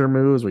finisher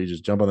moves where you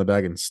just jump on the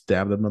back and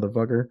stab the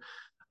motherfucker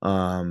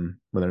when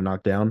they're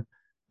knocked down.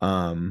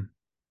 Um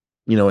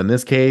in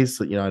this case,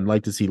 I'd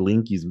like to see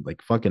Link use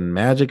like fucking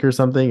magic or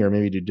something, or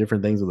maybe do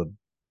different things with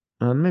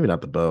maybe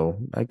not the bow.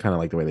 I kind of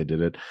like the way they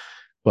did it,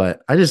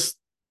 but I just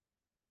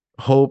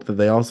hope that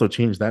they also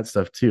change that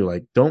stuff too.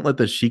 Like, don't let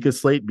the Sheikah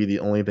slate be the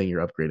only thing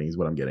you're upgrading. Is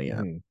what I'm getting at.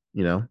 Hmm.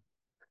 You know?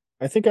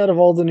 I think out of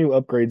all the new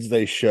upgrades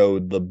they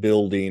showed, the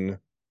building,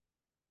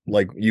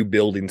 like you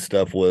building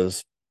stuff,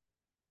 was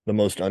the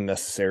most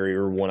unnecessary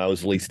or one I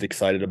was least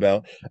excited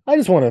about. I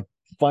just want to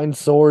find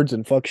swords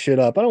and fuck shit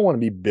up. I don't want to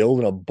be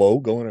building a boat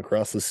going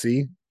across the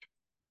sea.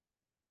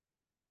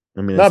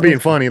 I mean, it Not being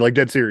sounds. funny, like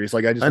dead serious.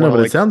 Like I just I know, want to but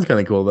it like sounds kind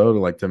of cool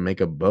though to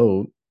make a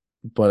boat.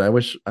 But I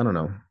wish I don't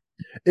know.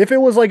 if it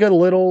was like a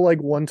little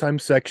like one time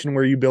section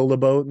where you build a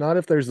boat, not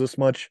if there's this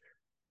much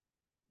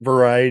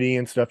variety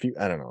and stuff.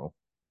 I don't know.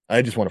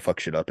 I just want to fuck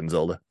shit up in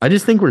Zelda. I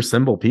just think we're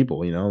simple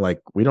people.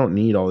 Like we don't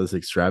need all this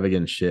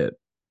extravagant shit.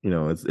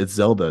 It's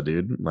Zelda,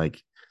 dude.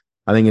 Like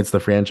I think it's the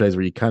franchise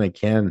where you kind of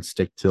can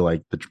stick to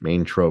like the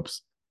main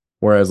tropes.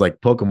 Whereas like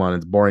Pokemon,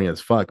 it's boring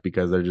as fuck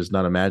because they're just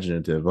not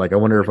imaginative. Like I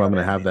wonder if They're I'm not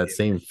gonna have that ambitious.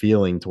 same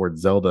feeling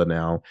towards Zelda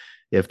now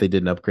if they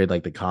didn't upgrade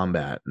like the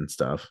combat and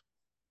stuff.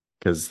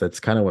 Because that's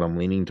kind of what I'm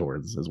leaning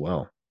towards as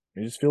well.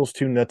 It just feels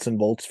too nuts and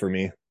bolts for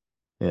me.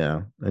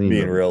 Yeah, I need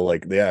Being the. real,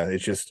 like yeah,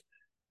 it's just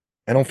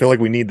I don't feel like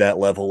we need that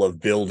level of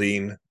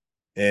building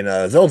in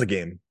a Zelda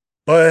game.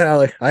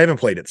 But I haven't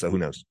played it, so who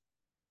knows?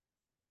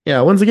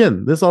 Yeah, once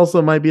again, this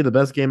also might be the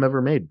best game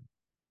ever made.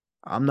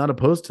 I'm not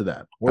opposed to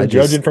that. We're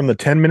judging from the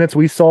 10 minutes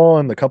we saw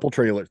and the couple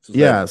trailers that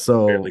Yeah,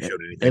 so barely showed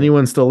anything.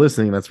 anyone still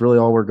listening, that's really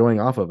all we're going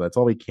off of. That's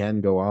all we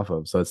can go off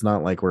of. So it's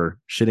not like we're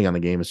shitting on the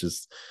game. It's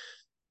just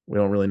we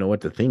don't really know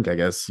what to think, I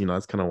guess.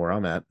 That's kind of where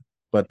I'm at. I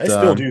But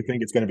still do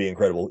think it's going to be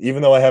incredible,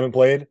 even though I haven't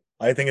played.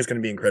 I think it's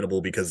going to be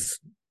incredible because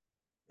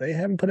they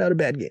haven't put out a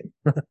bad game.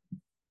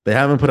 they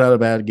haven't put out a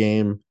bad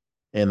game,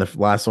 and the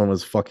last one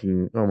was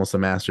fucking almost a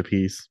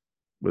masterpiece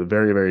with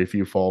very, very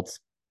few faults.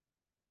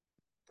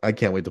 I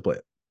can't wait to play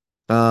it.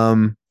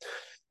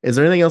 Is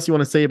there anything else you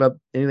want to say about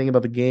anything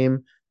about the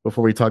game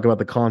before we talk about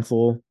the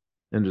console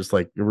and just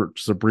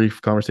a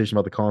brief conversation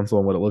about the console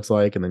and what it looks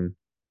like, and then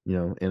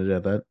end it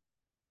at that?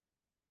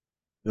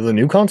 The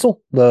new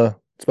console, the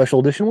special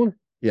edition one.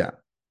 Yeah,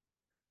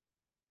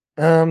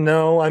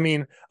 No, I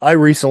mean, I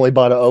recently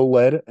bought an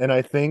OLED, and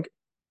I think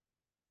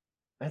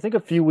a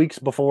few weeks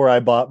before I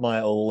bought my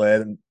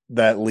OLED,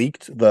 that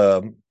leaked.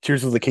 The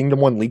Tears of the Kingdom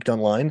one leaked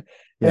online,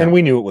 and yeah,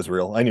 we knew it was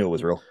real. I knew it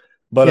was real,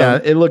 but yeah.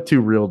 It looked too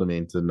real to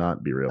me to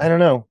not be I real. don't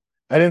know.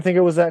 I didn't think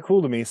it was that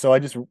cool to me, so I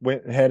just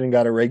went ahead and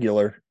got a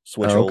regular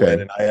Switch Oh, OLED,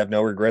 okay. and I have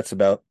no regrets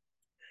about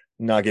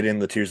not getting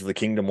the Tears of the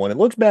Kingdom one. It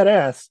looks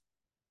badass,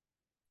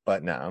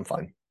 but nah, I'm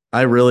fine.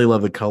 I really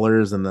love the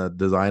colors and the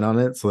design on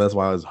it, so that's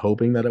why I was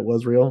hoping that it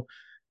was real,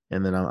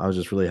 and then I was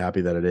just really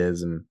happy that it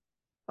is. And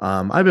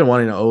I've been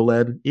wanting an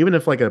OLED, even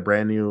if like a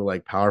brand new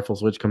like powerful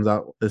Switch comes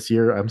out this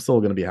year. I'm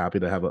still gonna be happy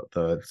to have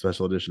the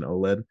special edition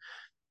OLED.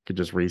 Could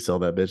just resell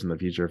that bitch in the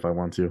future if I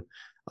want to.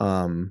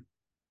 Um,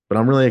 but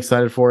I'm really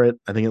excited for it.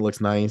 I think it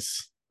looks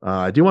nice.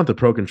 I do want the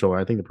Pro controller.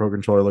 I think the Pro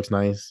controller looks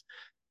nice,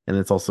 and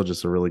it's also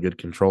just a really good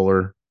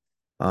controller.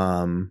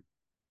 Um,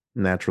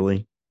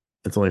 naturally,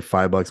 it's only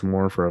 $5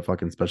 more for a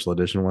fucking special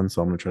edition one,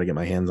 so I'm gonna try to get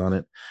my hands on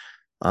it.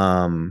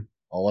 Um,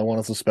 All I want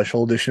is a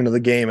special edition of the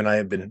game, and I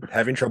have been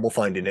having trouble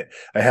finding it.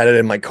 I had it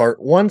in my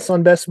cart once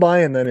on Best Buy,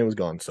 and then it was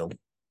gone. So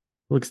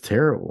looks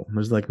terrible.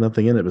 There's like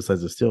nothing in it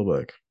besides the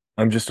steelbook.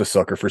 I'm just a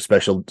sucker for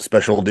special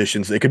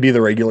editions. It could be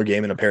the regular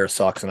game and a pair of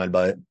socks, and I'd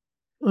buy it.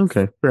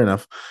 Okay, fair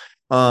enough.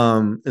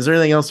 Is there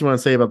anything else you want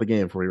to say about the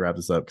game before we wrap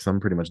this up? Because I'm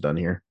pretty much done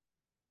here.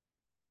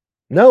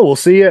 No, we'll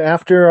see you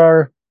after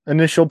our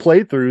initial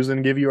playthroughs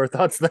and give you our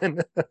thoughts then.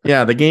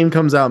 Yeah, the game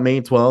comes out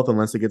May 12th,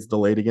 unless it gets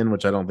delayed again,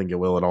 which I don't think it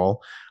will at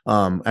all.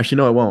 Actually,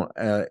 no, it won't.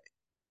 AJ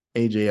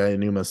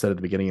Inuma said at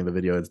the beginning of the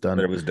video it's That done.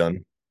 it was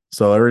done.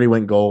 So I already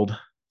went gold.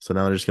 So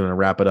now they're just gonna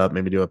wrap it up,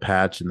 maybe do a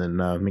patch, and then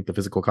make the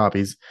physical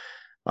copies.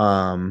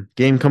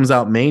 Game comes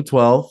out May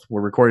 12th.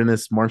 We're recording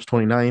this March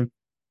 29th.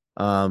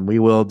 We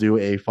will do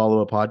a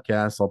follow-up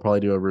podcast. I'll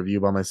probably do a review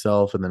by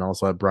myself and then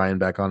also have Bryan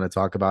back on to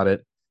talk about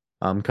it.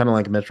 Kind of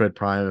like Metroid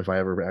Prime if I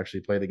ever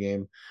actually play the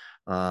game.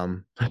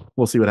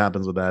 We'll see what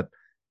happens with that.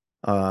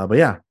 But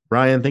yeah,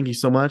 Bryan, thank you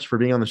so much for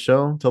being on the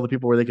show. Tell the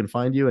people where they can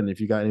find you and if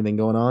you got anything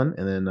going on.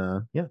 And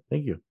then, yeah,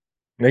 thank you.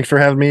 Thanks for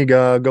having me.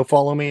 Go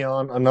follow me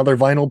on another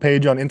vinyl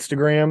page on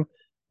Instagram,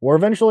 or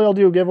eventually I'll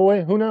do a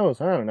giveaway. Who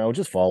knows? I don't know.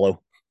 Just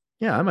follow.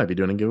 Yeah, I might be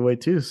doing a giveaway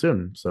too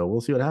soon. So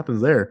we'll see what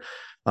happens there.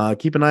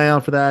 Keep an eye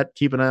out for that.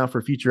 Keep an eye out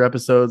for future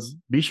episodes.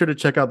 Be sure to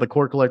check out the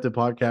Core Collective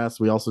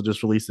podcast. We also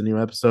just released a new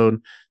episode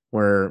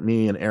where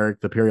me and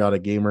Eric, the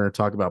periodic gamer,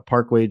 talk about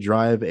Parkway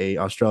Drive, a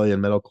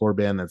Australian metalcore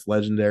band that's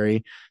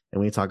legendary.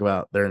 And we talk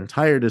about their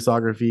entire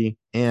discography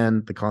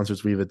and the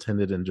concerts we've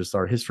attended and just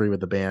our history with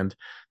the band,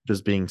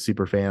 just being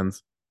super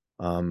fans.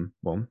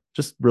 Well,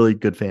 just really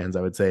good fans,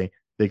 I would say,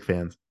 big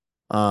fans.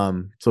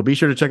 So be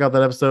sure to check out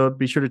that episode.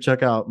 Be sure to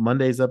check out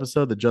Monday's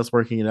episode, the Just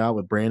Working It Out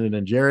with Brandon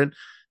and Jared.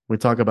 We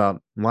talk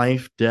about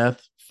life,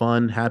 death,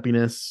 fun,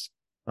 happiness,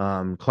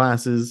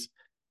 classes,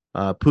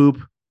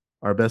 poop,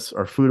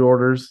 our food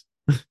orders,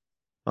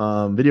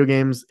 video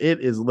games.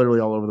 It is literally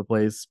all over the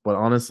place. But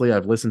honestly,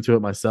 I've listened to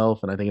it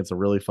myself, and I think it's a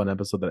really fun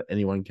episode that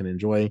anyone can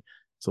enjoy.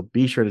 So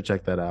be sure to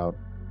check that out.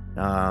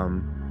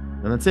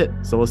 And that's it.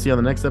 So we'll see you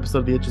on the next episode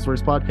of the Itches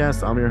Works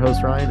podcast. I'm your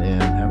host, Ryan,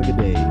 and have a good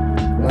day.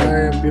 Bye.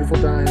 Have a beautiful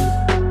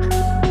time.